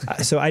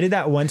 So I did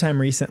that one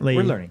time recently.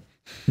 We're learning.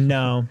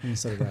 No,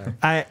 So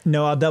did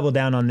I'll double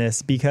down on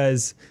this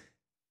because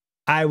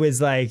I was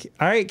like,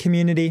 all right,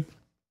 community,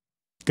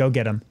 go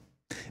get them,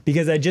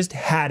 because I just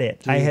had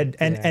it. Dude,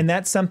 and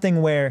that's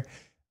something where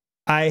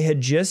I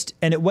had just,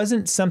 and it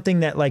wasn't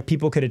something that like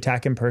people could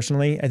attack him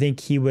personally. I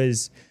think he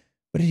was,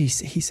 what did he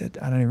say? He said,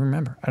 I don't even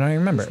remember.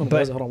 Which one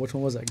was it? Hold on, which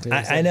one was it?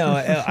 I know.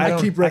 I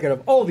keep record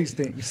of all these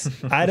things.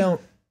 I don't,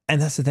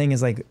 and that's the thing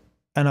is like,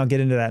 and I'll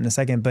get into that in a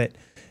second, but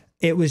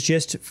it was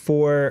just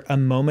for a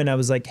moment. I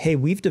was like, hey,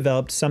 we've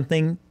developed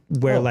something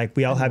where like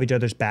we all have each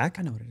other's back.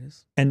 I know what it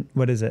is. And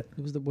what is it?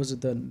 Was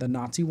it the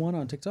Nazi one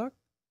on TikTok?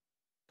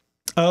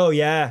 Oh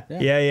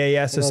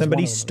yeah. So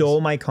somebody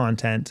stole my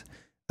content,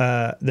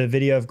 the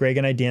video of Greg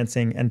and I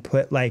dancing, and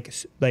put like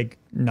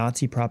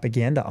Nazi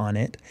propaganda on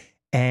it.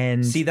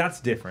 And see,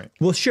 that's different.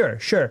 Well, sure.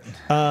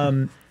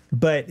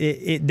 But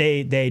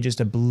they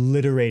just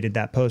obliterated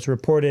that post,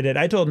 reported it.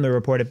 I told them to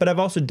report it, but I've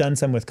also done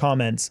some with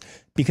comments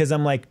because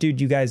I'm like,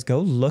 dude, you guys go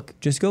look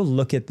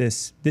at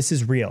this. This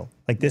is real.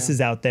 Like this is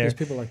out there. There's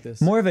people like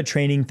this. More of a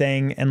training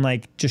thing and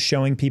like just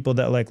showing people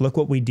that like, look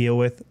what we deal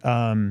with.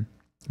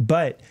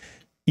 But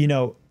you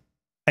know,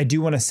 I do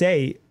want to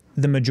say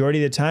the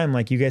majority of the time,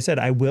 like you guys said,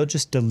 I will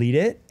just delete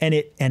it, and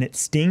it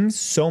stings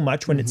so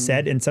much when it's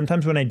said. And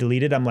sometimes when I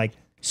delete it, I'm like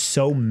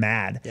so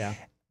mad. Yeah.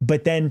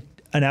 But then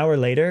an hour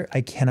later, I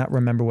cannot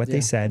remember what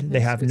they said. They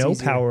have no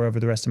power over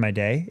the rest of my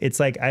day. It's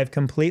like I've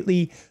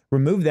completely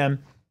removed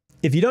them.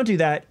 If you don't do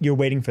that, you're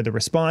waiting for the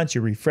response,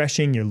 you're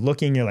refreshing, you're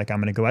looking, you're like, I'm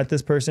going to go at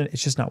this person.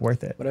 It's just not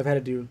worth it. What I've had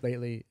to do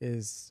lately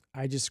is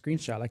I just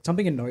screenshot, like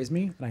something annoys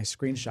me and I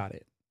screenshot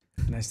it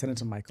and I send it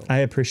to Michael. I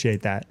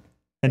appreciate that.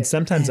 And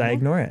sometimes I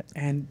ignore it.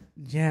 And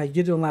yeah,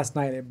 you did one last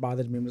night. It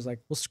bothered me. I was like,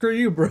 well, screw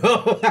you, bro.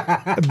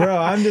 Bro,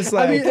 I'm just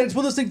like, I mean, it's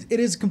one of those things. It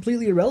is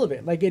completely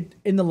irrelevant. Like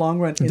in the long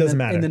run, it doesn't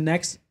matter. In the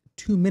next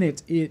 2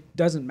 minutes, it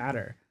doesn't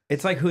matter.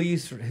 It's like who you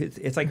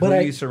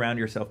surround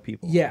yourself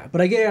people. Yeah,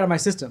 but I get it out of my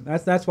system.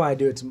 That's why I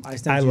do it.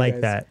 I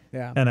like that.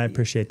 Yeah, and I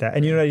appreciate that.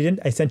 And you know what I did?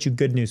 I sent you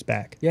good news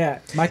back. Yeah,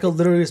 Michael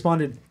literally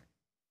responded,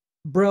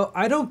 "Bro,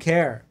 I don't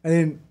care." And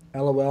then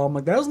LOL. I'm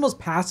like, that was the most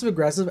passive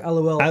aggressive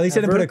LOL. At least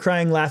I didn't put a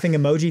crying, laughing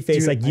emoji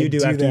face like you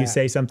do after you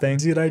say something.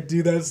 Dude, I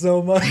do that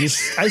so much.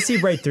 I see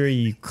right through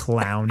you,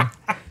 clown,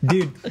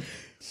 dude.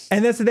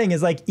 And that's the thing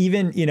is like,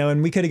 even, you know,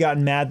 and we could have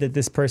gotten mad that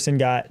this person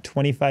got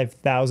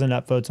 25,000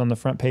 upvotes on the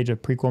front page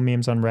of prequel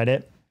memes on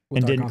Reddit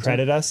and didn't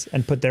credit us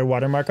and put their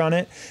watermark on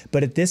it.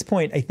 But at this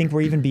point, I think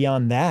we're even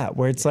beyond that,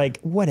 where it's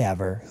like,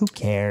 whatever, who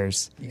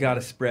cares? You got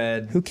to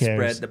spread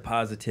the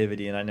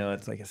positivity. And I know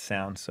it's like, it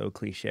sounds so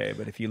cliche,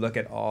 but if you look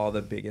at all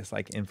the biggest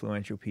like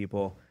influential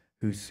people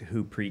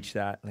who preach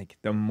that, like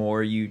the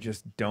more you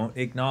just don't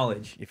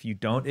acknowledge, if you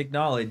don't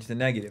acknowledge the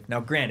negative.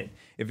 Now, granted,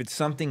 if it's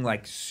something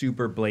like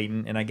super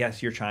blatant, and I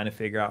guess you're trying to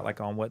figure out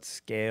like on what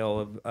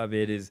scale of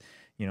it is,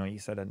 you know, you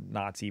said a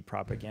Nazi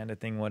propaganda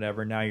thing,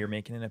 whatever. Now you're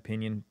making an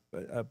opinion,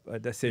 a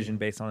decision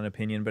based on an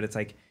opinion. But it's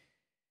like,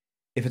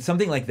 if it's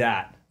something like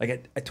that,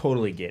 like I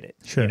totally get it,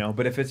 sure. You know.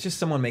 But if it's just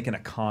someone making a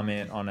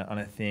comment on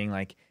a thing,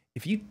 like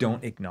if you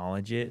don't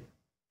acknowledge it,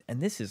 and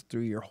this is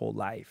through your whole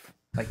life,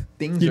 like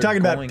things. You're talking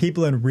about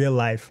people in real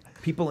life.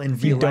 People in real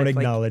life. You don't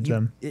acknowledge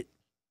them.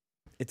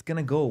 It's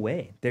gonna go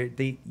away.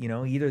 They you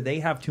know, either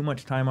they have too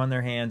much time on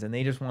their hands and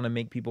they just want to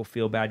make people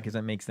feel bad because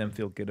it makes them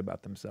feel good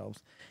about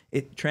themselves.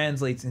 It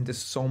translates into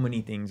so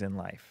many things in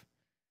life.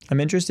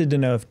 I'm interested to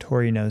know if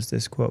Tori knows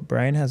this quote.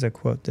 Brian has a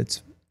quote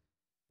it's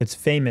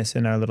famous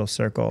in our little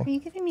circle. Are you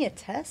giving me a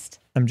test?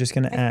 I'm just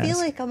gonna ask. I feel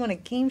like I'm on a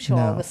game show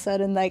all of a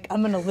sudden. Like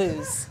I'm gonna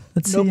lose.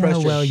 Let's see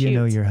how well you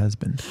know your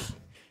husband.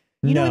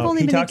 You know, we've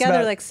only been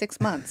together like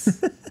 6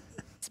 months.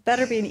 It's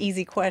better be an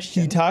easy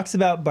question. He talks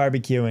about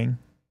barbecuing.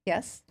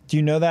 Yes. Do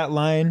you know that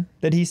line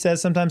that he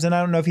says sometimes? And I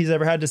don't know if he's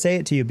ever had to say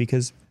it to you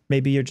because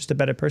maybe you're just a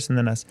better person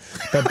than us.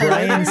 But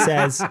Brian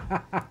says,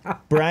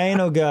 Brian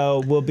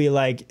we'll be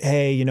like,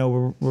 hey, you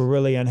know, we're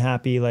really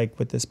unhappy like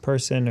with this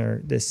person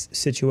or this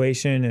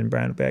situation. And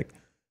Brian will be like,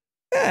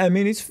 yeah, I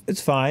mean,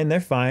 it's fine. They're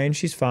fine.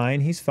 She's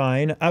fine. He's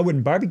fine. I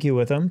wouldn't barbecue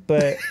with them,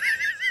 but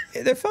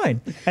they're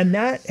fine. And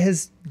that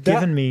has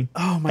given me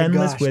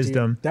endless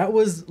wisdom. Dude. That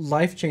was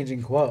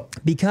life-changing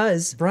quote.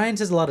 Because Brian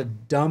says a lot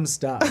of dumb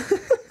stuff.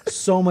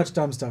 So much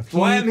dumb stuff. That's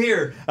why I'm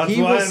here. That's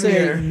he why will I'm say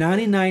here.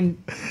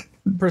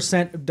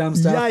 99% of dumb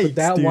stuff, Yikes, but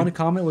that dude. one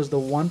comment was the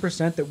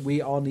 1% that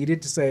we all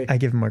needed to say. I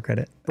give him more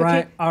credit. Brian,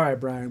 Okay. all right,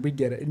 Brian, we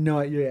get it. No,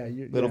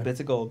 Little bits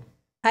of gold.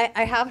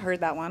 I have heard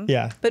that one.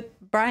 Yeah. But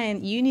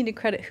Brian, you need to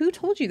credit. Who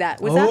told you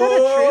that? Was that at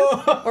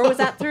a troop or was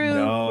that through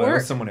No, it work?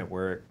 was someone at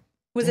work.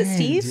 Was it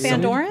Steve dude.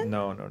 Van Doren?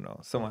 No.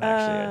 Someone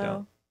actually I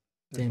don't.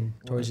 Damn,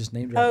 Tori's just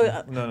name Oh,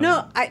 dropping.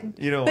 No. I.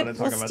 You don't But want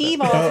to talk about Steve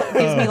that. also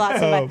gives me lots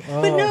of advice.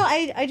 oh. But no,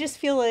 I just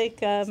feel like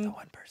The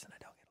one person I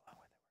don't get along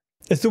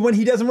with. It's the one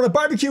he doesn't want to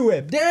barbecue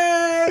with.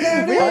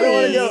 Damn, I don't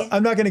want to go.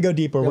 I'm not going to go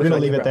deeper. We're going to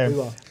leave it there. He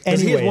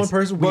is Anyways, one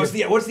person. What's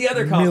the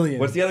other quote? million.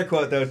 What's the other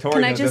quote though? Tori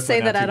Can I knows just this say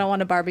one that now, I too. don't want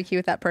to barbecue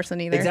with that person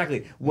either?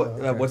 Exactly. What?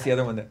 okay. What's the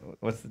other one?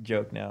 What's the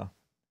joke now?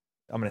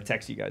 I'm gonna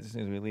text you guys as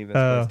soon as we leave this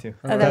Oh. place too.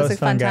 Oh, that was a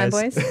fun time,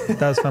 guys. boys.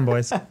 That was fun,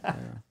 boys.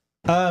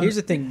 Here's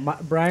the thing.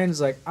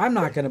 Brian's like, I'm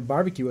not going to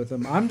barbecue with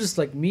him. I'm just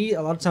like me.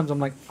 A lot of times I'm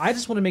like, I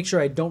just want to make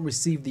sure I don't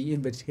receive the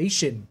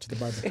invitation to the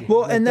barbecue.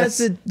 Well, Like, and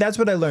that's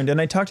what I learned.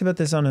 And I talked about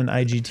this on an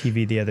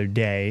IGTV the other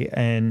day.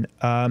 And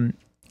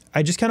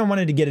I just kind of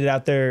wanted to get it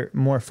out there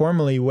more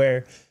formally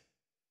where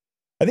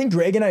I think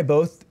Greg and I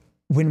both,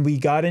 when we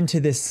got into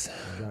this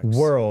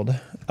world,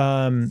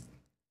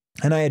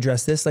 and I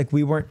addressed this, like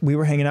we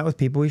were hanging out with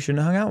people we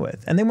shouldn't have hung out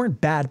with. And they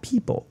weren't bad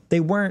people. They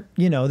weren't,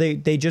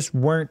 they just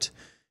weren't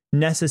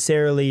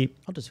necessarily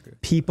I'll disagree.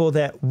 people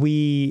that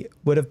we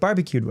would have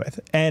barbecued with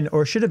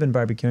or should have been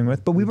barbecuing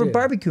with, but we were did.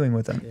 barbecuing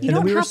with them. You and then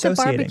don't we were have to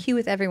associating. barbecue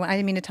with everyone. I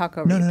didn't mean to talk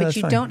over No, you, no, but that's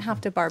you fine. don't have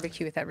to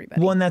barbecue with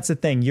everybody. Well, and that's the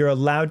thing. You're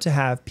allowed to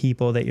have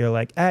people that you're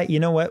like, you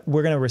know what?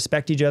 We're going to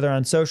respect each other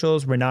on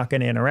socials. We're not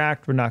going to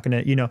interact. We're not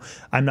going to,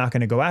 I'm not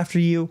going to go after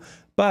you.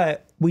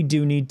 But we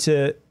do need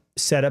to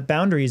set up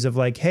boundaries of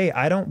like, hey,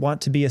 I don't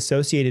want to be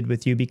associated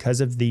with you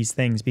because of these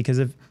things, because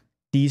of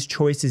these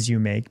choices you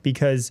make,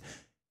 because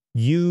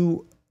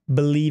you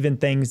believe in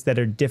things that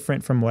are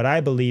different from what I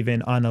believe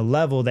in on a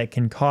level that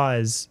can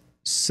cause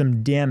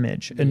some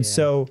damage. And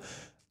so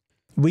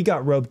we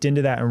got roped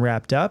into that and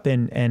wrapped up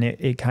and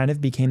it kind of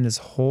became this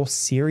whole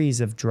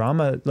series of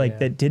drama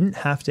that didn't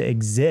have to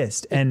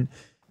exist. And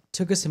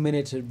Took us a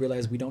minute to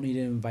realize we don't need to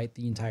invite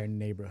the entire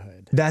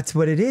neighborhood. that's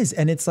what it is.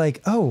 And it's like,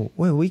 oh,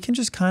 well, we can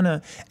just kind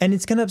of, and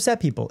it's going to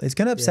upset people. It's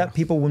going to upset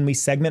people when we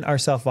segment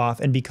ourselves off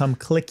and become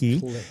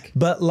clicky.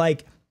 But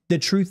like the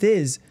truth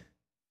is,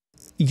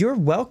 you're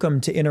welcome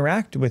to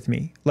interact with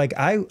me. Like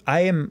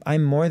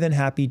I'm more than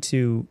happy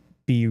to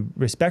be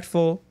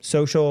respectful,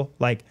 social,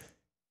 like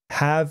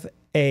have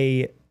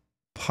a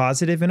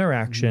positive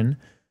interaction.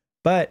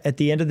 But at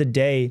the end of the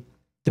day,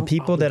 the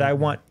people that I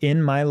want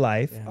in my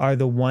life are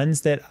the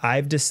ones that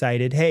I've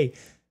decided, hey,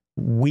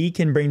 we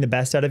can bring the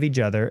best out of each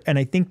other. And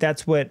I think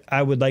that's what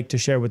I would like to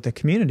share with the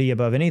community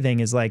above anything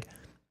is like,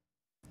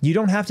 you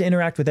don't have to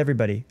interact with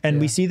everybody. And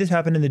we see this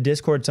happen in the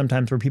Discord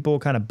sometimes where people will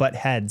kind of butt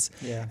heads.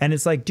 And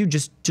it's like, dude,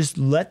 just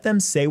let them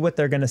say what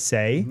they're going to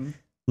say.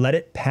 Let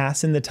it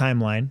pass in the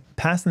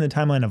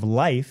timeline of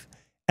life,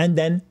 and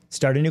then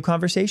start a new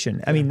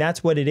conversation. I mean,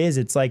 that's what it is.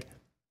 It's like,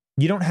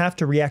 you don't have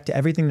to react to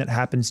everything that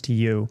happens to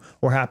you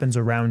or happens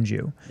around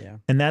you.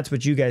 And that's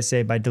what you guys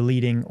say by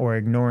deleting or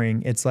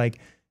ignoring. It's like,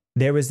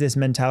 there was this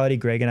mentality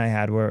Greg and I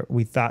had where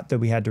we thought that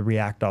we had to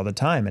react all the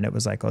time. And it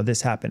was like, oh,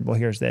 this happened. Well,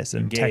 here's this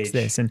and text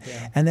this. And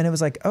then it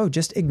was like, oh,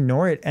 just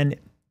ignore it. And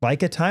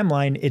like a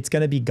timeline, it's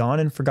going to be gone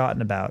and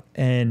forgotten about.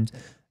 And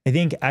I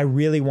think I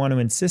really want to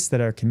insist that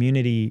our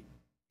community,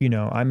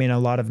 I mean, a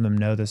lot of them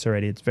know this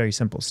already. It's very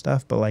simple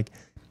stuff, but like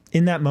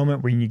in that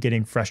moment when you're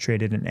getting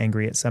frustrated and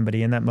angry at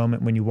somebody, in that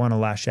moment when you want to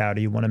lash out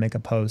or you want to make a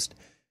post,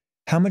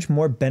 how much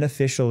more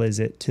beneficial is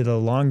it to the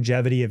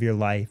longevity of your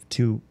life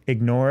to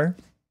ignore?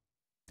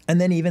 And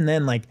then even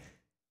then, like,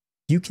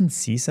 you can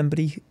see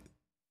somebody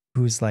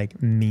who's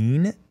like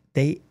mean,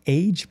 they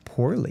age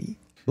poorly.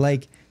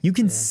 Like you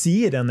can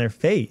see it on their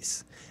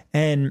face.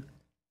 And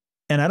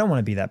I don't want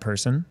to be that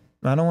person.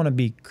 I don't want to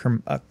be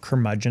a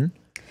curmudgeon.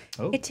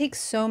 It takes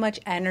so much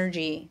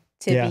energy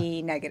to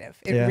be negative.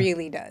 It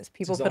really does.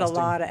 People put a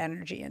lot of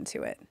energy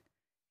into it.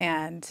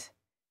 And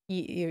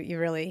you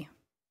really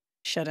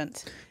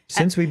shouldn't.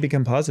 Since we've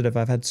become positive,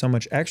 I've had so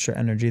much extra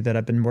energy that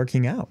I've been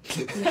working out.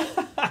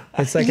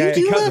 It's like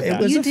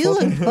you do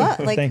look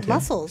like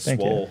muscles.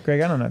 Thank you.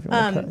 Greg, I don't know if you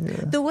want to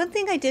cut. The one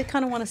thing I did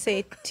kind of want to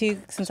say too,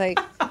 since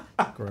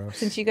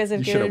you guys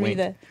have given me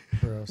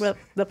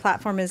the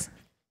platform, is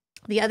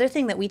the other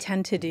thing that we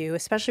tend to do,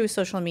 especially with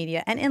social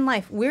media and in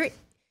life,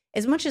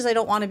 as much as I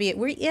don't want to be,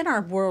 we're in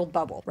our world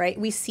bubble, right?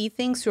 We see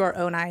things through our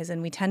own eyes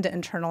and we tend to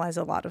internalize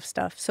a lot of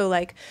stuff. So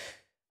like,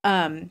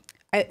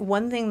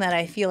 one thing that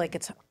I feel like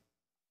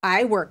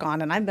I work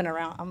on, and I've been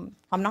around,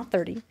 I'm not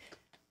 30,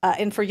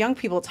 and for young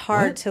people, it's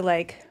hard to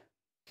like.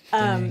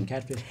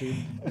 Catfish food.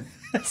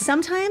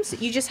 Sometimes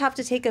you just have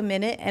to take a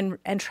minute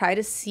and try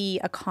to see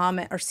a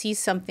comment or see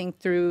something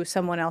through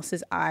someone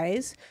else's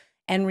eyes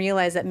and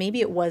realize that maybe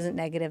it wasn't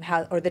negative,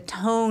 or the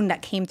tone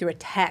that came through a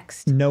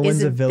text. No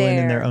one's a villain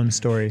there. in their own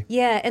story.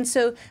 Yeah, and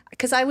so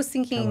because I'm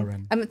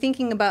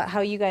thinking about how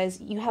you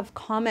have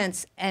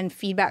comments and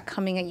feedback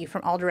coming at you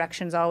from all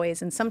directions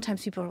always, and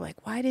sometimes people are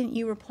like, "Why didn't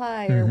you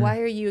reply?" or "Why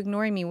are you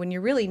ignoring me?" When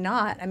you're really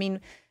not. I mean,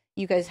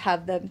 you guys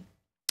have the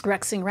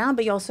rexing around,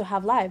 but you also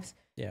have lives.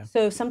 Yeah.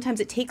 So sometimes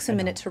it takes a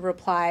minute to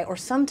reply, or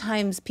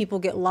sometimes people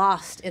get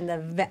lost in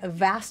the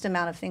vast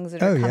amount of things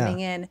that are coming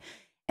in.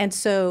 And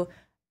so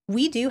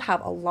we do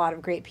have a lot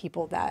of great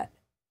people that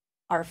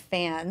are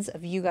fans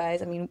of you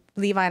guys. I mean,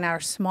 Levi and I are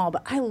small,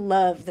 but I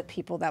love the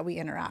people that we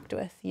interact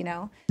with, you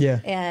know?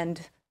 Yeah.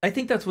 And I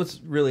think that's what's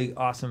really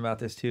awesome about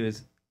this too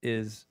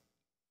is,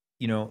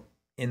 you know,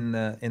 in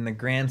the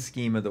grand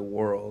scheme of the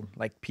world,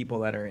 like people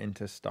that are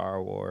into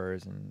Star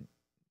Wars and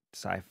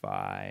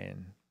sci-fi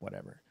and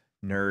whatever,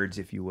 nerds,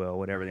 if you will,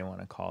 whatever they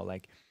want to call,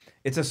 like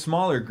it's a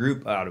smaller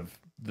group out of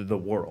the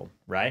world,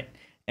 right?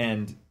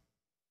 And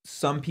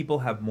some people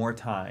have more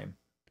time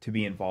to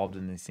be involved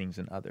in these things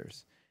than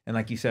others. And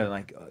like you said,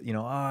 like, you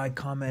know, I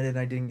commented,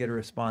 I didn't get a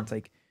response.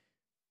 Like,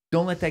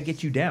 don't let that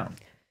get you down.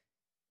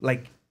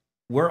 Like,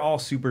 we're all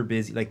super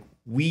busy. Like,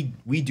 we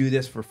do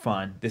this for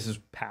fun. This is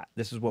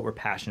what we're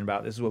passionate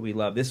about. This is what we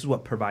love. This is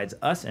what provides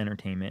us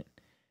entertainment.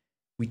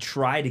 We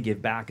try to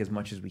give back as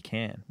much as we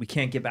can. We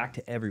can't give back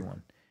to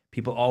everyone.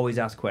 People always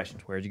ask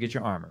questions. Where'd you get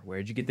your armor?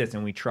 Where'd you get this?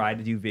 And we try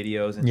to do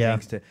videos and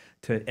things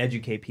to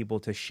educate people,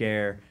 to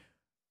share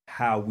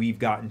how we've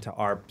gotten to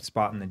our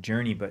spot in the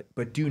journey.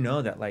 But do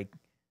know that, like,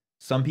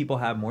 some people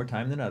have more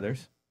time than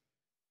others.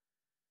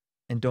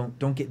 And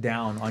don't get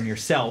down on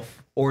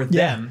yourself or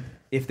them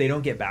if they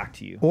don't get back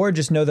to you. Or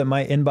just know that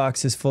my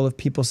inbox is full of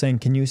people saying,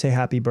 "Can you say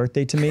happy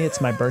birthday to me?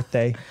 It's my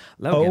birthday."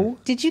 Logan.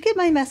 Did you get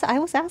my message? I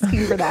was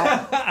asking for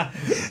that.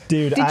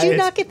 Dude, did you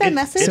not get that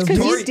message? so Because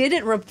Tori- you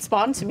didn't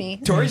respond to me.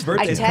 Tori's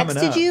birthday's coming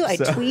up. I texted you. I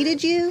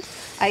tweeted you.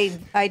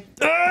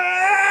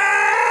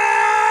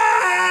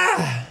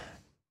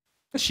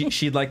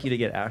 She'd like you to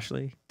get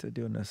Ashley to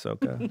do an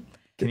Ahsoka.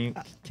 Can you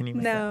make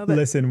No, that? but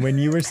Listen, when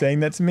you were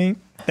saying that to me,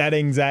 that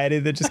anxiety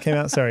that just came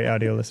out, sorry,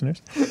 audio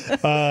listeners,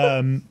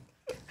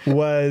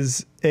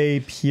 was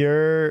a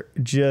pure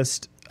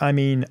just, I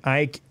mean,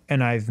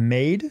 I've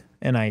made,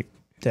 and it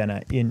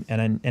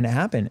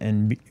happened,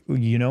 and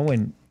you know,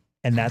 and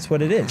that's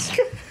what it is.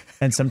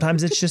 And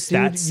sometimes it's just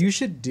Dude, you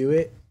should do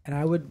it, and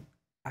I would.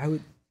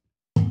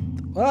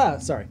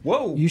 Sorry.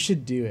 Whoa. You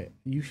should do it.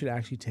 You should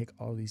actually take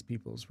all these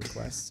people's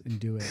requests and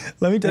do it.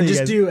 Let me tell and you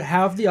just guys, do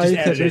half the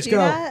audio clip. Just go.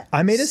 that?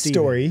 I made a Steven.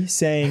 story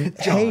saying,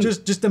 hey,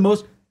 Just the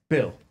most.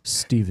 Bill.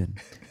 Steven.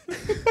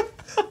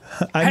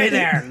 I Hey made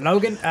there,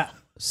 Logan.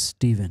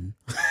 Steven.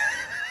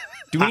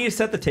 Do we need to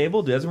set the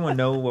table? Does everyone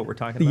know what we're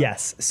talking about?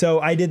 Yes. So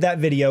I did that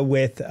video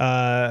with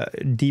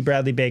D.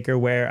 Bradley Baker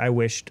where I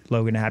wished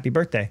Logan a happy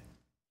birthday.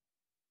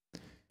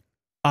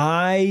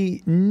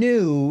 I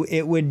knew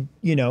it would,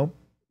 you know,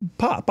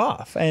 pop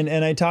off. And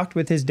I talked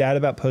with his dad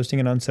about posting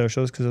it on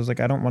socials because I was like,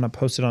 I don't want to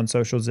post it on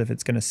socials if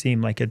it's going to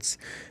seem like it's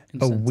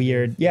a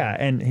weird,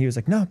 And he was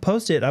like, no,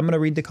 post it. I'm going to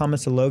read the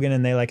comments to Logan.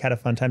 And they like had a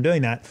fun time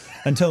doing that.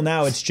 Until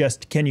now, it's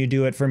just, can you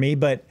do it for me?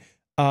 But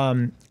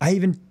I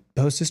even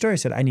posted a story. I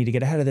said, I need to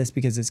get ahead of this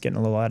because it's getting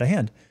a little out of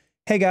hand.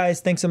 Hey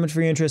guys, thanks so much for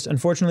your interest.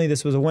 Unfortunately,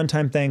 this was a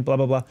one-time thing, blah,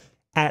 blah, blah.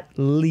 At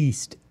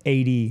least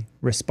 80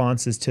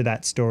 responses to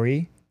that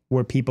story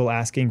were people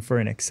asking for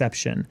an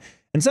exception.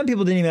 And some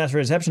people didn't even ask for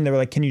an exception. They were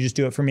like, can you just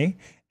do it for me?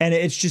 And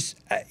it's just,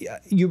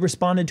 you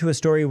responded to a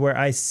story where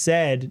I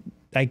said,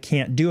 I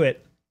can't do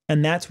it.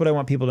 And that's what I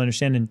want people to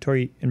understand. And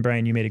Tori and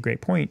Brian, you made a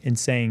great point in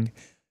saying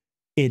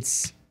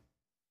it's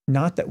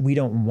not that we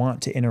don't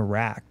want to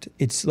interact.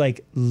 It's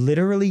like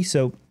literally,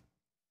 so,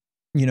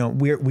 you know,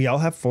 we all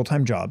have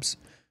full-time jobs.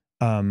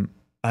 I'm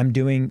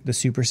doing the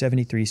Super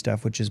 73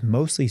 stuff, which is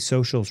mostly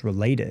socials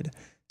related.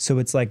 So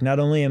it's like, not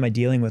only am I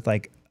dealing with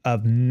like a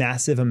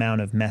massive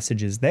amount of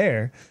messages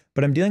there,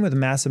 but I'm dealing with a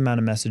massive amount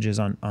of messages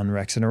on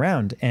Rex and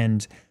around.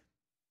 And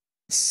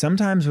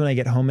sometimes when I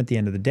get home at the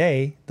end of the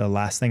day, the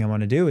last thing I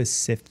want to do is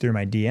sift through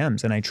my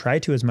DMs. And I try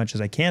to as much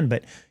as I can,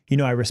 but you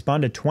know, I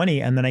respond to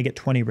 20 and then I get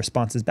 20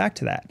 responses back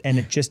to that. And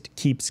it just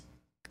keeps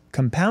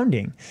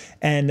compounding.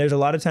 And there's a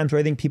lot of times where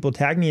I think people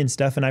tag me and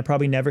stuff and I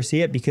probably never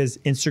see it because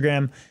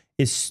Instagram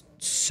is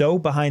so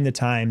behind the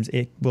times.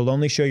 It will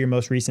only show your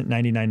most recent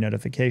 99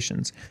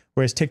 notifications.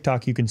 Whereas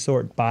TikTok, you can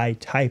sort by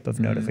type of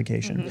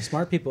notification. The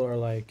smart people are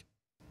like,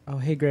 oh,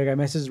 hey, Greg, I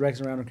messaged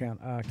Rex around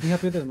account. Can you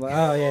help me with this? I'm like,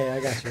 oh, yeah, I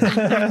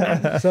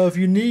got you. So if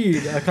you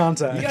need a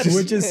contact.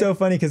 Which is so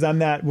funny because I'm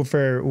that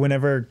for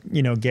whenever,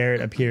 you know,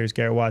 Garrett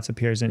Watts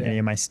appears in any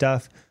of my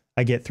stuff,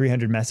 I get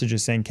 300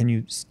 messages saying, can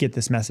you get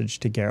this message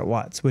to Garrett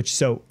Watts? Which,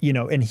 so, you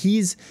know, and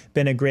he's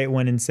been a great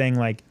one in saying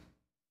like,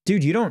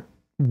 dude,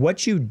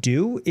 what you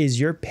do is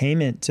your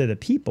payment to the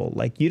people.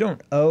 Like you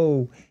don't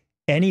owe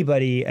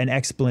anybody an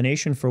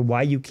explanation for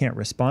why you can't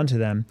respond to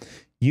them.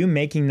 you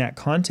making that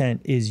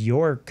content is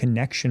your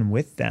connection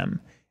with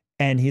them.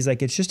 And he's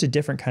like, it's just a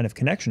different kind of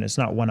connection. It's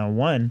not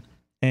one-on-one.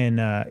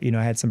 And, you know,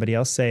 I had somebody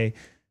else say,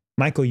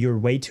 Michael, you're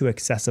way too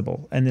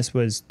accessible. And this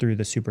was through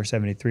the Super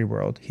 73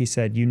 world. He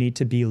said, you need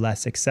to be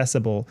less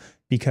accessible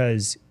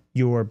because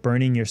you're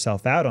burning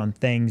yourself out on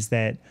things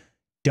that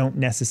don't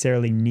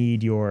necessarily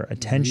need your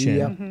attention.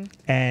 Yep.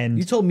 And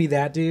you told me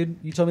that, dude.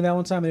 You told me that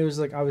one time. It was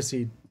like,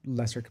 obviously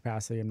lesser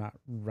capacity. I'm not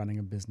running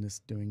a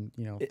business doing,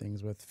 you know,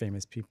 things with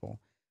famous people.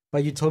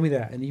 But you told me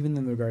that. And even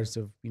in regards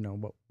to, you know,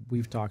 what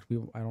we've talked,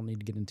 I don't need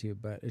to get into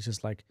it, but it's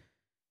just like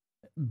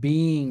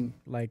being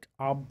like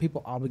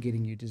people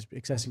obligating you to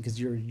accessing because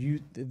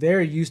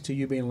they're used to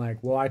you being like,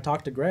 well, I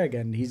talked to Greg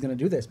and he's going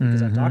to do this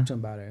because I talked to him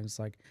about it. And it's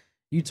like,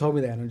 you told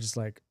me that. And I'm just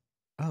like,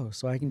 oh,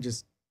 so I can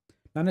just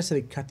not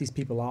necessarily cut these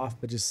people off,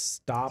 but just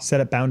stop. Set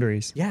up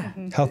boundaries. Yeah.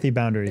 Healthy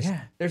boundaries.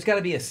 Yeah. There's got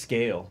to be a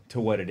scale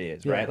to what it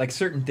is, right? Yeah. Like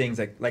certain things,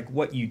 like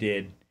what you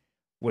did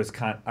was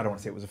I don't want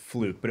to say it was a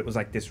fluke, but it was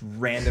like this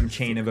random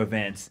chain of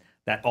events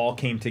that all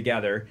came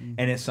together,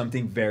 and it's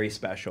something very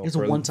special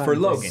for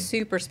Logan.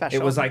 Super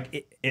special. It was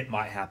like it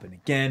might happen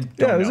again.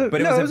 Yeah, It was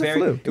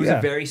a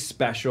a very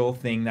special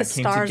thing that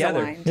came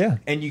together. Aligned. Yeah.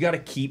 And you got to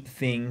keep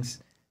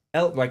things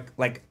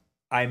like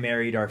I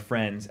married our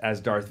friends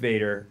as Darth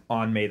Vader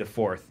on May the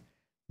 4th.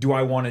 Do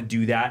I want to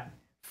do that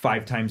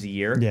 5 times a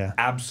year? Yeah.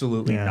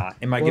 Absolutely not.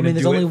 Am I Well, going to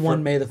there's do it only for,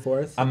 one May the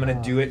 4th. I'm going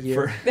to do it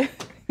for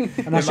I'm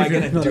not Am I sure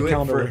going to do it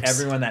calendar for works.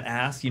 everyone that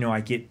asks? You know,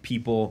 I get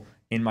people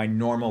in my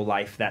normal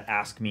life that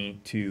ask me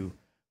to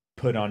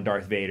put on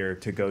Darth Vader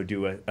to go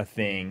do a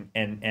thing,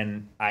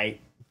 and I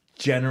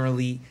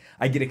generally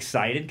get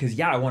excited because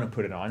I want to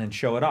put it on and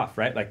show it off,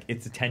 right? Like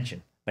it's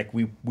attention. Like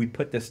we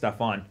put this stuff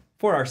on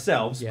for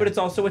ourselves, but it's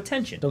also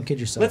attention. Don't kid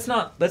yourself.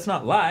 Let's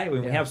not lie.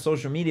 When we have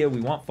social media, we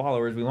want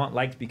followers, we want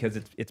likes because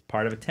it's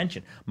part of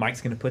attention.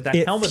 Mike's going to put that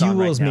helmet on right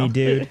now. It fuels me,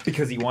 dude.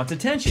 Because he wants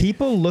attention.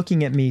 People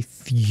looking at me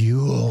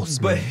fuels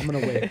me. I'm gonna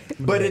wait.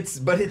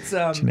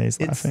 Janae's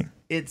laughing.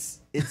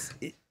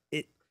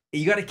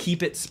 You got to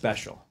keep it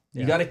special.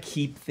 You got to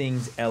keep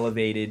things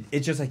elevated.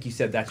 It's just like you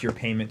said. That's your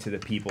payment to the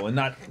people, and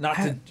not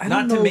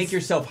to make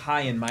yourself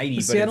high and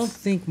mighty. See, I don't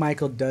think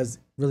Michael does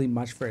really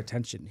much for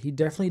attention. He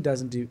definitely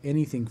doesn't do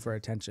anything for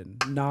attention.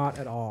 Not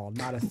at all.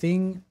 Not a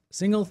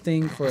single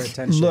thing for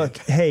attention. Look,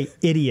 hey,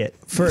 idiot.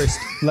 First,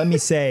 let me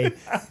say,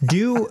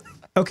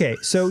 okay,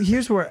 so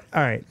here's where,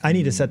 all right, I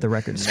need to set the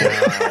record straight.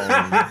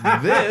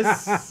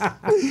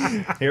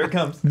 Here it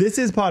comes. This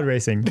is pod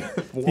racing.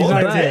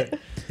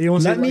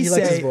 Let me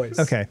say, his voice.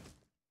 Okay.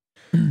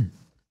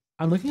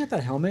 I'm looking at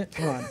that helmet.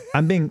 Hold on.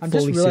 I'm being I'm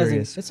fully just realizing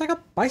serious. it's like a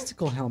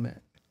bicycle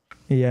helmet.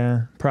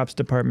 Yeah, props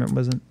department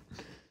wasn't.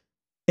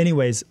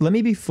 Anyways, let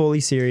me be fully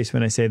serious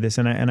when I say this,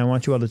 and I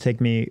want you all to take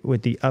me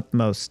with the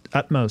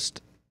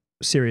utmost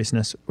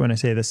seriousness when I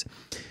say this.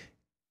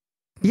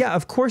 Yeah,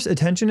 of course,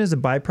 attention is a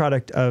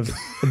byproduct of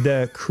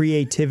the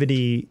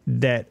creativity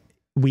that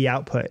we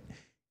output.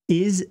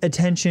 Is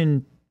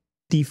attention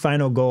the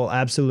final goal?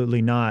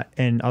 Absolutely not.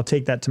 And I'll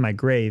take that to my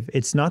grave.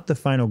 It's not the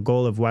final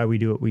goal of why we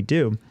do what we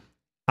do.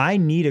 I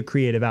need a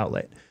creative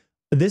outlet.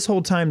 This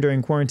whole time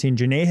during quarantine,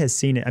 Janae has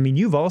seen it. I mean,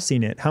 you've all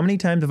seen it. How many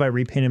times have I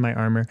repainted my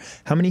armor?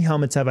 How many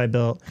helmets have I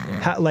built?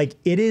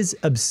 It is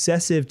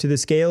obsessive to the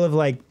scale of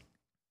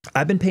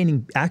I've been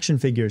painting action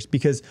figures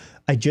because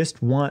I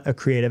just want a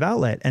creative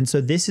outlet. And so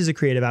this is a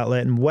creative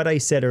outlet. And what I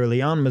said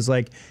early on was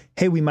like,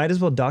 hey, we might as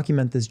well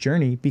document this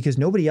journey because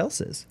nobody else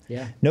is.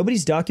 Yeah.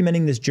 Nobody's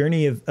documenting this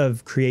journey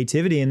of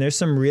creativity. And there's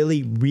some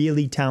really,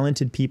 really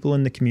talented people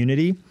in the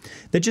community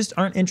that just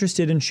aren't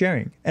interested in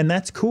sharing. And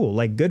that's cool.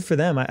 Like, good for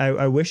them.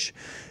 I wish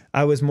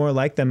I was more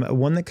like them.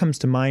 One that comes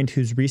to mind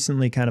who's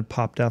recently kind of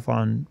popped off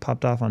on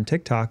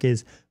TikTok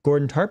is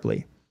Gordon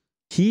Tarpley.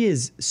 He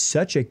is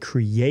such a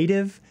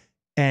creative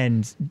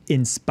and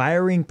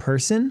inspiring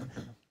person.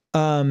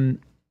 And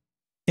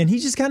he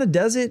just kind of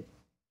does it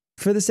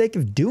for the sake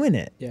of doing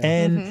it. Yeah.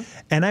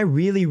 And I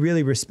really,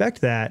 really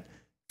respect that.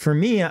 For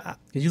me,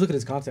 you look at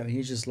his content and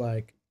he's just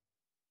like,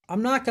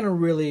 I'm not going to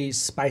really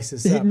spice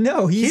this up.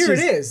 No, it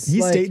is.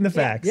 He's stating the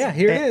facts. Yeah,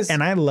 here it is.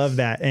 And I love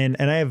that. And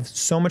I have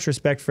so much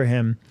respect for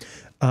him.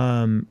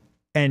 And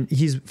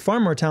he's far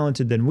more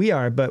talented than we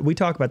are, but we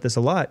talk about this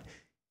a lot.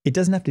 It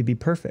doesn't have to be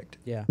perfect.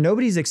 Yeah.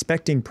 Nobody's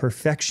expecting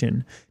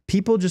perfection.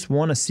 People just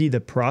want to see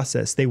the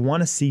process. They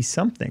want to see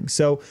something.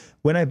 So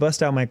when I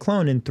bust out my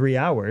clone in 3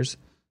 hours,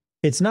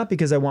 it's not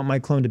because I want my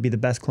clone to be the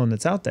best clone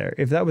that's out there.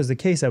 If that was the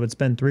case, I would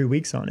spend 3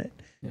 weeks on it.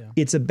 Yeah.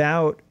 It's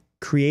about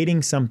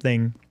creating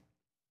something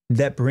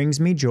that brings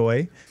me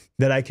joy,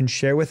 that I can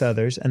share with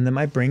others, and that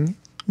might bring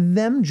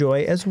them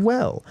joy as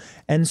well.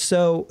 And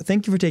so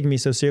thank you for taking me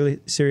so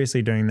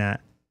seriously during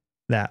that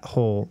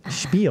whole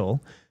spiel.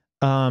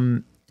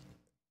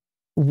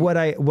 What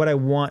I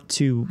want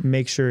to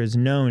make sure is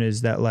known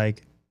is that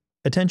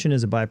attention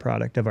is a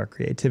byproduct of our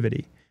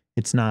creativity.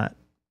 It's not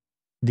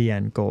the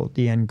end goal.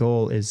 The end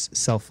goal is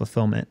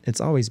self-fulfillment.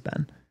 It's always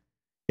been.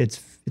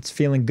 It's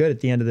feeling good at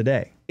the end of the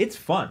day. It's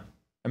fun.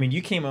 I mean,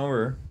 you came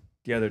over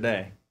the other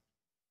day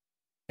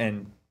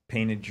and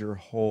painted your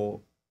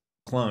whole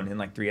clone in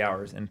like 3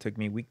 hours, and it took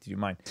me a week to do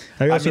mine.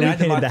 I also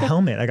repainted the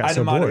helmet. I got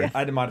so bored. I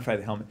had to modify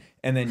the helmet,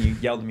 and then you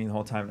yelled at me the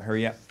whole time to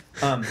hurry up.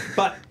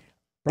 But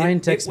Brian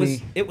texts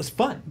me. It was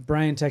fun.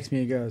 Brian texts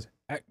me. He goes,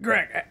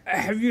 Greg,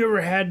 have you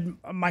ever had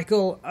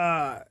Michael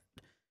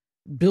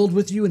build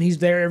with you, and he's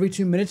there every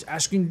 2 minutes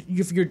asking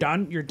you if you're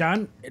done? You're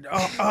done.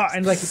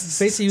 And like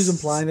basically, he was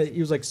implying that he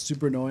was like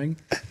super annoying.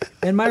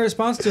 And my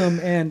response to him,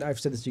 and I've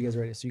said this to you guys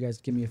already, so you guys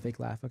give me a fake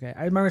laugh, okay?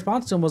 My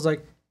response to him was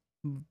like,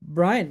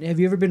 Brian, have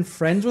you ever been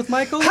friends with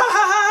Michael?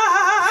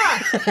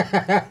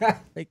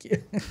 Thank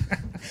you.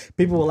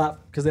 People will laugh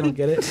because they don't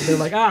get it. They're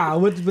like,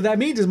 what that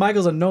means is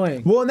Michael's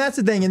annoying. Well, and that's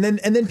the thing. And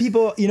then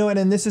people, you know,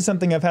 and this is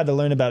something I've had to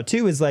learn about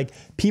too, is like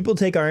people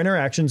take our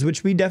interactions,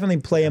 which we definitely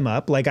play them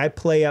up. Like I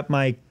play up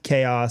my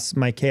chaos,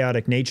 my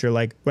chaotic nature.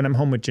 Like when I'm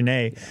home with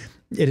Janae,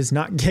 it is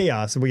not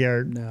chaos. We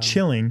are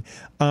chilling.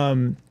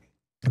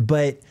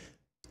 But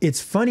it's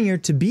funnier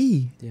to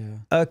be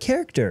a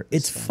character.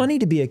 It's funny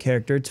to be a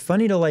character. It's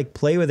funny to like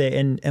play with it.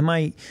 And am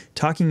I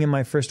talking in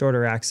my first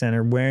order accent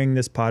or wearing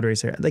this pod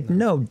racer? Like,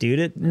 no,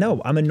 dude. No,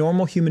 I'm a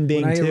normal human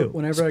being too.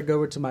 Whenever I go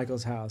over to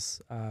Michael's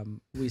house,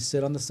 we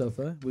sit on the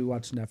sofa. We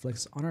watch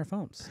Netflix on our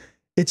phones.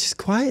 It's just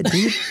quiet,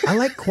 dude. I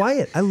like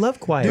quiet. I love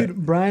quiet.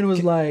 Dude, Brian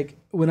was like,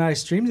 when I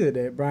streamed the other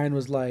day, Brian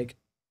was like,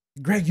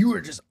 Greg, you were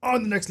just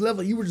on the next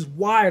level. You were just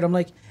wired. I'm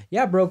like,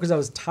 yeah, bro, because I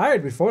was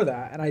tired before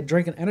that. And I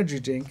drank an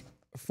energy drink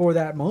for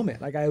that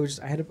moment. Like I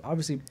had to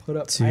obviously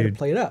I had to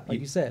play it up, like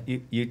you said.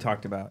 You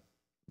talked about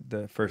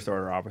the first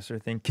order officer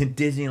thing. Can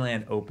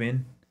Disneyland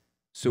open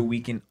so we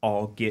can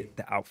all get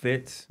the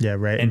outfits? Yeah,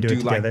 right. And do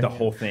like the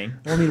whole thing.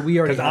 Well, I mean, we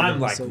already. Because I'm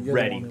like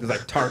ready. Because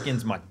like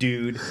Tarkin's my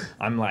dude.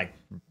 I'm like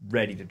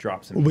ready to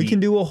drop some. We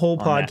can do a whole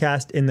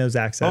podcast in those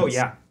accents. Oh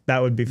yeah, that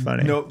would be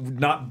funny. No,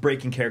 not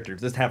breaking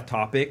characters. Just have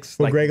topics.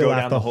 Well, like Greg go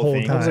laughed down the whole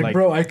thing. time. I was like,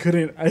 bro, I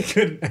couldn't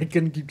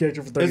keep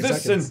character for 30 seconds.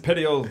 Is this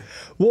Imperial?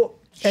 Well.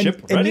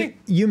 Ship ready? And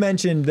you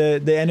mentioned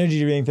the energy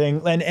drink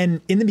thing, and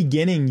in the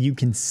beginning you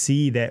can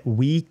see that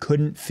we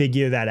couldn't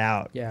figure that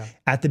out. Yeah.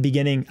 At the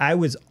beginning, I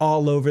was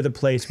all over the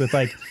place with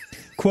like,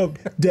 quote,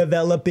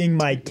 developing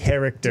my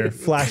character.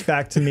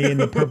 Flashback to me in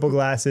the purple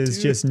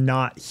glasses, just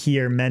not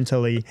here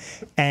mentally,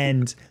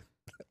 and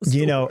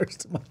you know,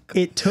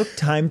 it took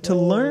time to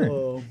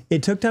learn.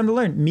 It took time to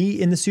learn.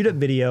 Me in the suit up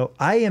video,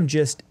 I am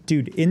just,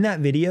 dude, in that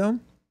video,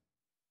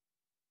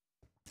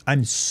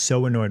 I'm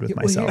so annoyed with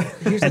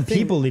myself. And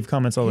people leave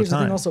comments all the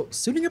time. Also,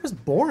 suiting up is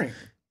boring.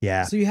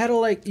 Yeah. So you had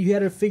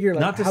to figure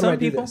like, how do I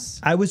do this?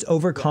 I was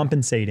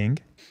overcompensating,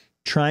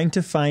 trying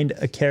to find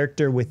a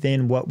character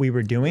within what we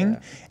were doing,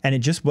 and it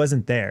just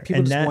wasn't there.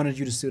 People just wanted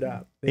you to suit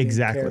up. They didn't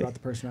care about the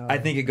personality. I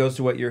think it goes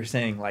to what you're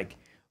saying, like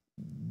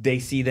they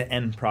see the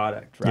end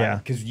product, right? Yeah.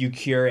 Because you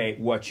curate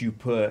what you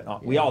put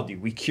on. We all do.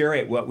 We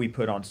curate what we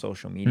put on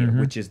social media,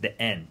 which is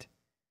the end.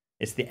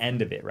 It's the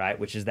end of it, right?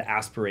 Which is the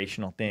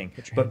aspirational thing.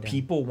 But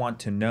people want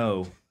to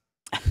know.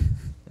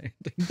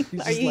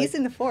 Are you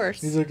using the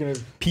Force? He's looking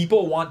at.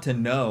 People want to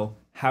know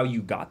how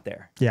you got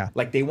there. Yeah.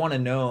 Like they want to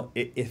know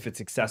if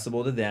it's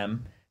accessible to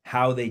them,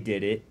 how they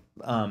did it,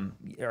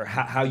 or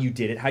how you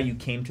did it, how you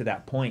came to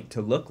that point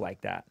to look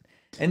like that.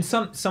 And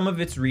some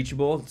of it's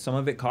reachable. Some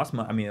of it costs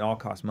money. I mean, it all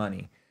costs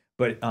money,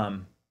 but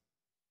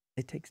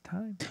it takes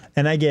time.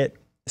 And I get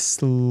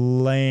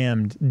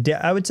slammed,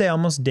 I would say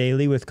almost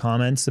daily, with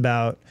comments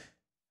about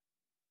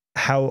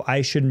how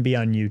I shouldn't be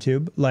on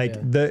YouTube. Like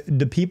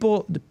the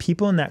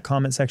people in that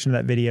comment section of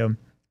that video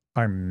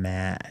are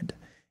mad.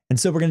 And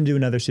so we're going to do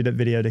another suit up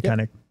video to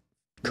kind of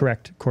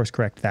course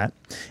correct that.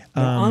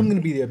 I'm going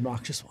to be the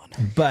obnoxious one.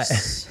 But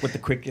with the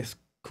quickest,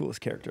 coolest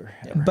character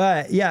ever.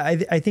 But yeah,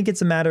 I think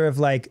it's a matter of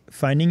like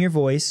finding your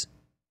voice,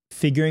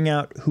 figuring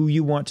out who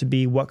you want to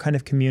be, what kind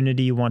of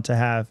community you want to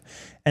have,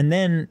 and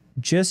then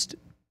just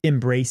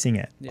embracing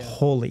it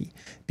wholly,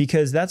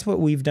 because that's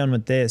what we've done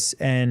with this.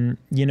 And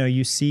you know,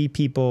 you see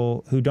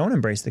people who don't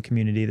embrace the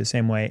community the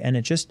same way, and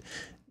it just,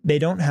 they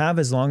don't have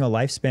as long a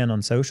lifespan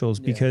on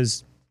socials,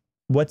 because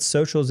what's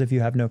socials if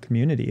you have no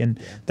community? And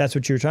that's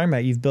what you were talking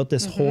about. You've built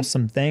this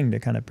wholesome thing, to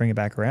kind of bring it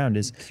back around,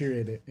 is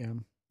curate it.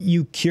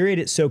 You curate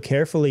it so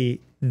carefully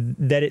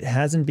that it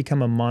hasn't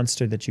become a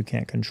monster that you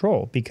can't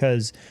control,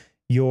 because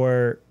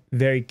you're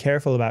very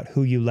careful about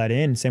who you let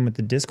in. Same with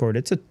the Discord.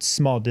 It's a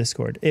small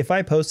Discord. If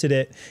I posted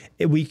it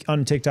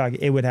on TikTok,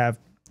 it would have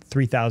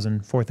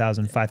 3,000,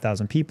 4,000,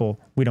 5,000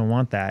 people. We don't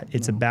want that.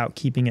 It's about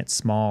keeping it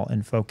small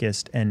and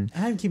focused and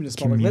I'm keeping it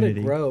small. Like, let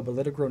it grow, but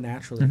let it grow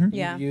naturally.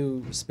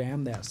 You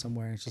spam that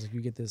somewhere. It's just like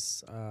you get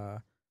this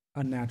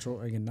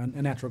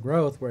unnatural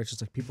growth where it's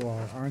just like people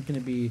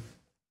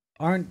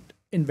aren't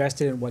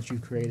invested in what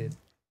you've created.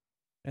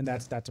 And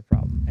that's a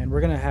problem. And we're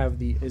gonna have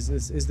is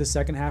the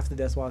second half of the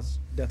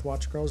Death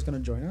Watch girls gonna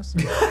join us?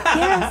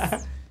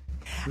 Yes.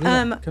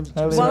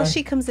 While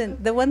she comes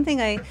in, the one thing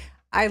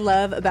I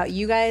love about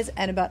you guys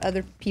and about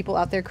other people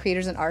out there,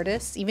 creators and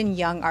artists, even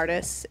young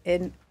artists,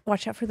 and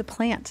watch out for the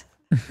plant,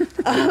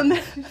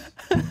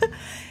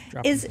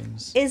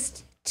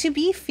 is to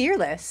be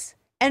fearless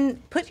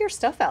and put your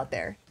stuff out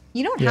there.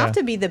 You don't have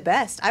to be the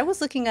best. I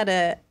was looking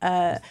at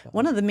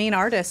one of the main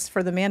artists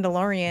for The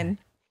Mandalorian.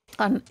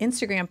 on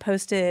Instagram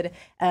posted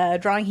a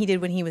drawing he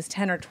did when he was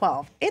 10 or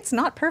 12. It's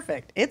not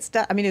perfect.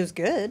 I mean, it was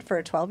good for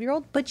a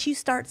 12-year-old, but you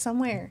start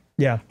somewhere.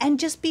 Yeah. And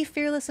just be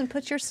fearless and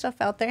put your stuff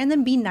out there and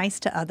then be nice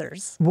to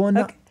others.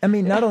 Well, I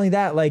mean, not only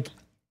that, like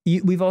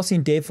we've all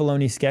seen Dave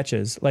Filoni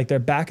sketches, like they're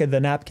back of the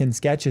napkin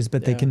sketches,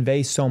 but they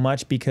convey so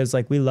much because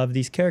like we love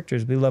these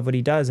characters. We love what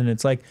he does. And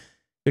it's like,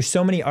 there's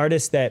so many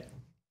artists that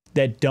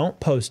don't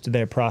post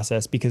their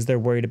process because they're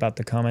worried about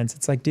the comments.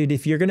 It's like, dude,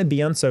 if you're going to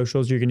be on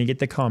socials, you're going to get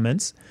the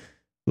comments.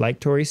 Like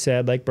Tori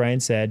said, like Brian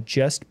said,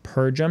 just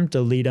purge them,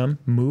 delete them,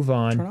 move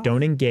on,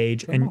 don't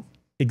engage. And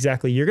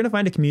exactly, you're going to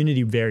find a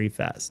community very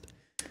fast.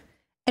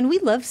 And we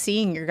love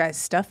seeing your guys'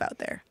 stuff out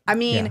there. I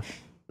mean,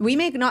 we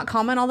may not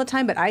comment all the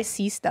time, but I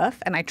see stuff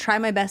and I try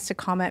my best to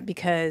comment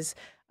because,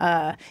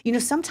 you know,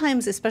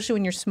 sometimes, especially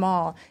when you're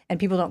small and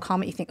people don't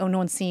comment, you think, oh, no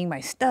one's seeing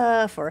my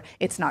stuff or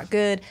it's not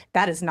good.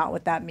 That is not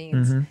what that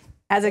means.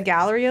 As a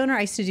gallery owner,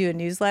 I used to do a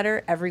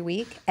newsletter every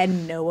week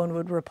and no one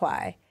would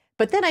reply.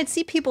 But then I'd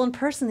see people in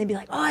person. They'd be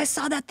like, oh, I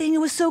saw that thing. It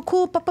was so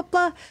cool, blah, blah,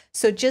 blah.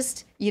 So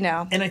just, you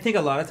know. And I think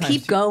a lot of times.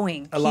 Keep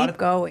going. A lot of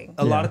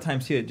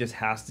times, too, it just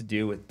has to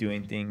do with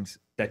doing things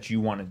that you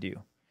want to do.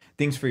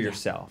 Things for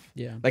yourself.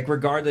 Yeah. Like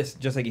regardless,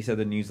 just like you said,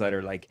 the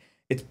newsletter, like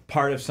it's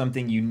part of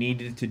something you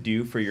needed to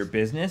do for your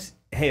business.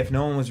 Hey, if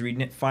no one was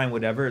reading it, fine,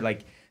 whatever.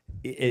 Like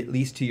at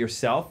least to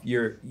yourself,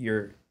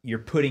 you're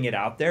putting it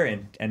out there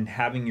and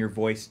having your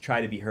voice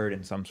try to be heard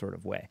in some sort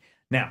of way.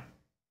 Now,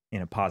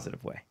 in a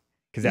positive way.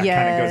 Because that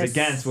kind of goes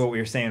against what we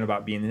were saying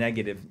about being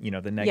negative, you know,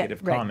 the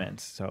negative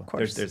comments. So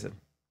there's a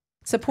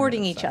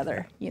supporting each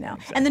other, you know.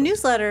 Exactly. And the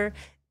newsletter,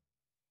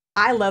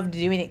 I loved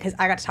doing it because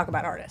I got to talk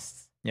about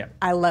artists. Yeah,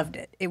 I loved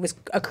it. It was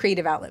a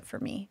creative outlet for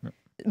me.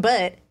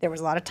 But there was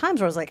a lot of times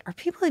where I was like, are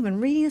people even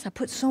reading this? I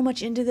put so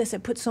much into this. I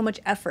put so much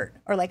effort.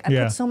 Or like,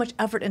 I put so much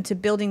effort into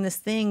building this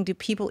thing. Do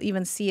people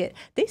even see it?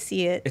 They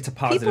see it. It's a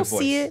positive voice. People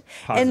see it.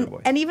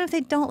 And even if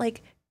they don't,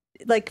 like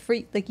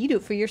you do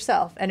it for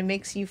yourself, and it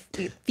makes you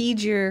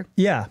feed your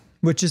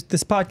which is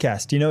this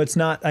podcast. You know, it's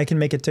not I can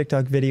make a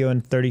TikTok video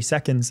in 30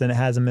 seconds and it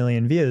has 1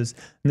 million views.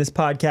 And this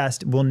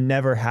podcast will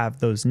never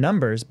have those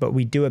numbers, but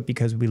we do it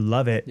because we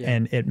love it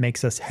and it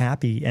makes us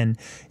happy. And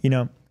you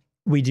know,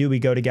 we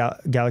go to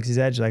Galaxy's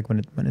Edge like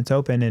when it's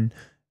open, and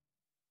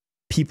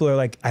people are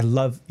like, I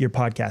love your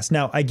podcast.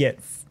 Now I get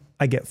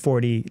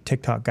 40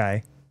 TikTok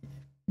guy,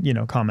 you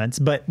know, comments,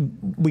 but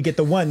we get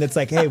the one that's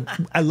like, hey,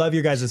 I love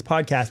your guys'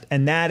 podcast.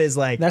 And that is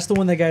like, that's the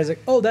one that guy's like,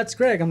 oh, that's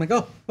Greg. I'm like,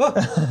 oh.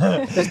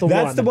 That's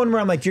the one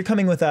where I'm like, you're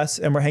coming with us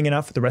and we're hanging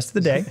out for the rest of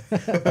the day.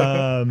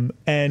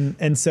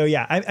 And so,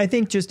 yeah, I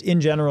think just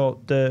in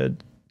general,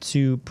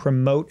 to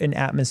promote an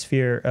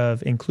atmosphere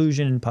of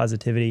inclusion and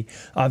positivity,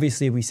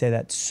 obviously we say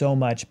that so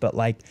much, but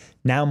like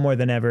now more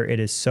than ever, it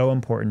is so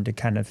important to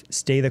kind of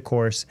stay the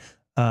course,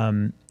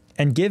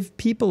 and give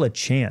people a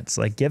chance,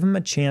 like give them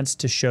a chance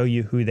to show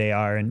you who they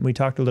are. And we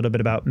talked a little bit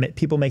about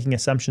people making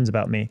assumptions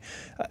about me.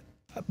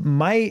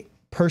 My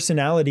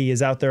personality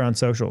is out there on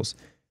socials.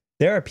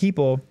 There are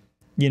people,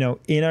 you know,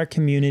 in our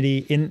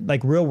community, in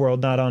like real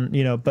world, not on,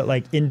 you know, but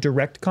like in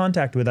direct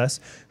contact with us,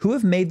 who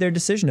have made their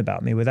decision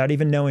about me without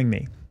even knowing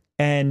me.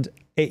 And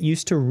it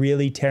used to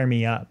really tear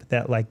me up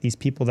that like these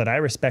people that I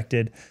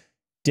respected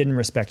didn't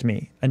respect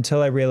me,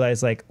 until I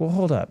realized like, well,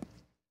 hold up.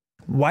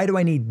 Why do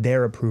I need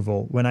their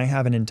approval when I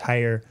have an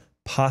entire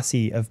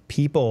posse of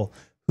people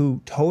who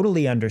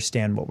totally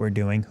understand what we're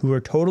doing, who are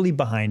totally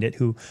behind it,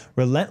 who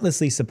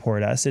relentlessly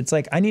support us? It's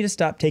like, I need to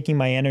stop taking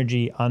my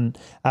energy out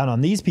on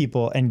these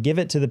people and give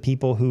it to the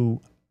people who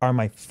are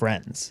my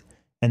friends.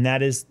 And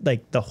that is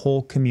like the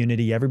whole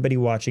community, everybody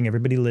watching,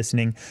 everybody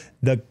listening.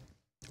 The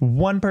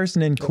one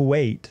person in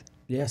Kuwait,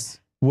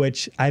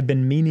 which I've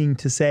been meaning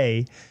to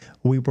say,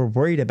 we were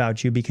worried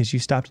about you because you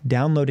stopped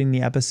downloading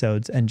the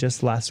episodes. And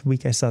just last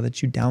week, I saw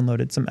that you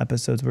downloaded some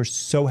episodes. We're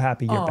so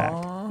happy you're back.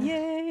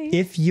 Yay.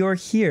 If you're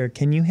here,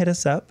 can you hit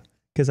us up?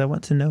 Because I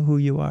want to know who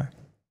you are.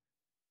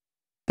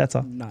 That's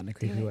all. Not in a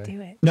creepy way.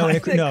 Do it. No,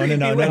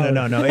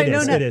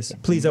 It is.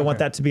 Please, I want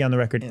that to be on the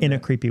record in a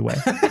creepy way.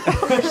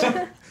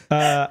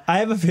 I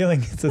have a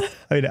feeling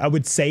I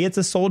would say it's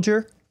a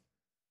soldier.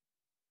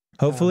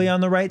 Hopefully on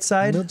the right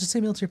side. Just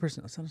say military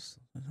person.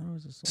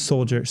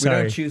 Soldier. Sorry.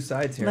 We don't choose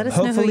sides here. Let us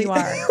know who you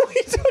are.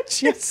 We don't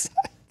choose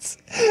sides.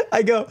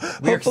 I go,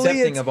 we're hopefully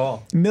accepting it's of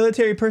all.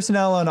 military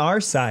personnel on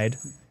our side.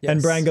 Yes.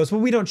 And Brian goes, well,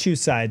 we don't choose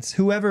sides.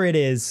 Whoever it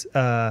is,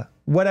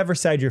 whatever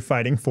side you're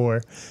fighting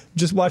for,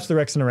 just watch the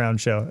Rex and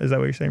Around show. Is that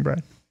what you're saying,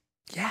 Brian?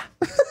 Yeah.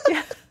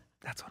 Yeah.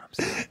 That's what I'm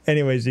saying.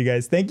 Anyways, you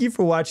guys, thank you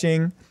for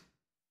watching.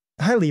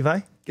 Hi,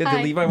 Levi. Good. Hi.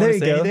 Did Levi want to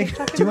say anything?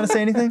 Do you want to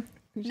say anything?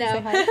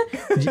 No. Hi.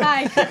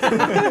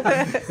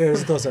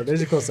 There's a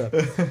close-up.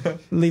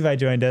 Levi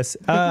joined us.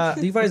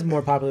 Levi's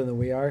more popular than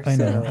we are. I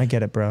know. I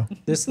get it, bro.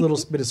 This little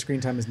bit of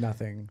screen time is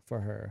nothing for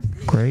her.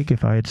 Greg,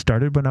 if I had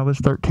started when I was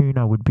 13,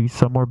 I would be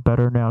somewhere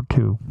better now,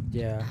 too.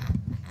 Yeah.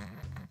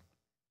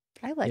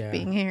 I like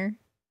being here.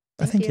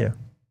 Thank you.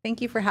 Thank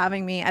you for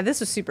having me. This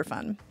was super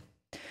fun.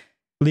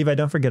 Levi,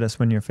 don't forget us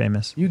when you're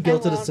famous. You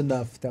guilted us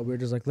enough that we're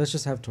just like, let's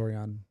just have Tori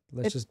on.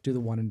 Let's just do the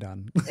one and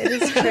done. It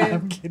is true.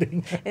 I'm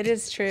kidding. It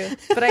is true.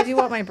 But I do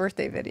want my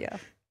birthday video.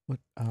 What?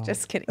 Oh.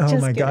 Just kidding. Oh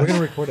just my kidding. God. We're going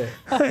to record it.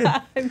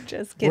 I'm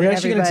just kidding. We're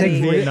actually going to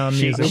take Vietnam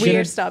music. We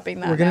are stopping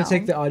that. We're going now. to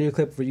take the audio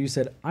clip where you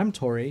said, I'm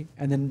Tori,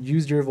 and then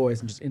use your voice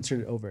and just insert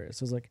it over it.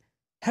 So it's like,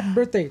 happy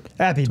birthday.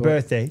 Happy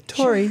birthday,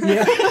 Tori.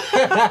 Yeah.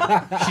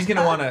 She's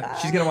gonna want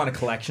a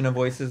collection of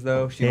voices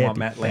though. She's gonna want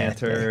Matt Happy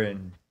Lanter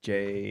and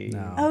Jay.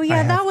 No. Oh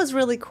yeah, that was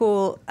really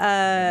cool.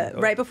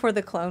 Right before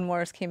the Clone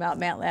Wars came out,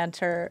 Matt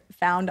Lanter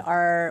found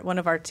one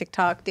of our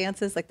TikTok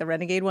dances, like the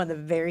Renegade one, the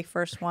very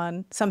first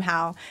one,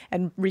 somehow,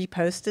 and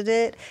reposted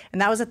it. And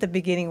that was at the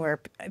beginning where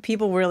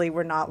people really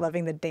were not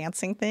loving the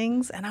dancing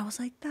things, and I was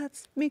like, that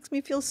makes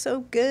me feel so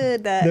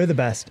good. That They're the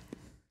best.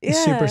 Yeah.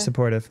 Super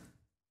supportive.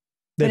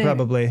 They're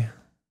probably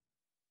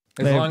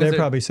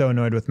so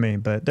annoyed with me,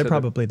 but they're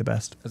probably the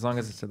best. As long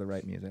as it's to the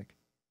right music.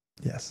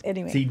 Yes.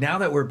 Anyway, See, now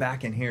that we're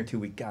back in here too,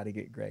 we got to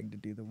get Greg to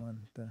do the one.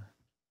 You're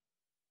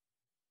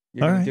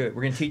All gonna right. do it.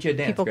 We're gonna teach you a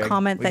dance. people Greg.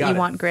 comment We that got you it.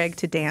 want Greg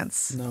to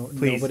dance. No,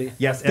 Please. nobody.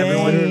 Yes,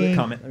 everyone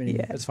comment. I mean,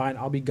 Yeah. it's fine.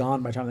 I'll be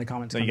gone by the time the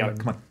comments No, come you got in. it.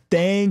 Come on.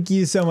 Thank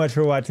you so much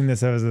for watching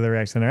this episode of the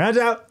Rex Center Round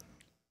Show.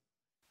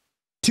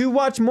 To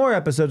watch more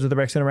episodes of the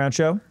Rex Center Round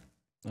Show,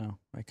 Oh,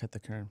 I cut the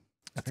curve.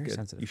 That's Very good.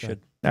 sensitive. You Go should.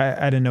 ahead.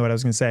 I didn't know what I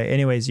was going to say.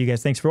 Anyways, you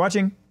guys, thanks for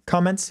watching.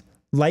 Comments,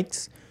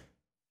 likes,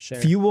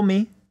 Share. fuel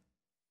me.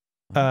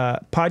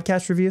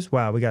 Podcast reviews.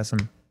 Wow, we got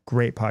some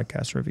great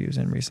podcast reviews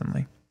in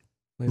recently.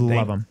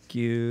 Love them. Thank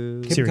you.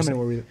 Keep them Seriously.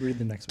 coming. We'll read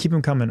the next one. Keep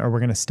them coming or we're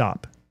going to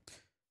stop.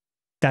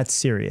 That's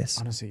serious.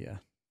 Honestly, yeah.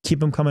 Keep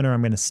them coming or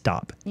I'm going to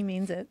stop. He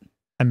means it.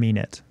 I mean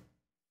it.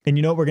 And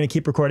you know what? We're going to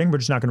keep recording. We're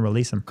just not going to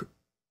release them.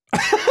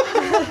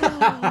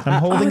 I'm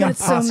holding them that's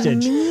so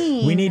hostage.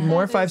 mean. We need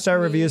more That is 5-star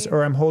reviews mean.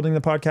 or I'm holding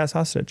the podcast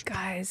hostage.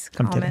 Guys,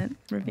 I'm kidding. comment,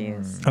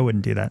 reviews. I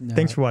wouldn't do that. No,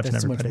 Thanks for watching,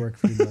 that's everybody. too much work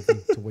for you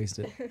nothing to waste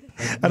it.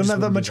 I don't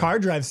have that much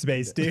hard drive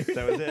space, dude.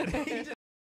 That was it.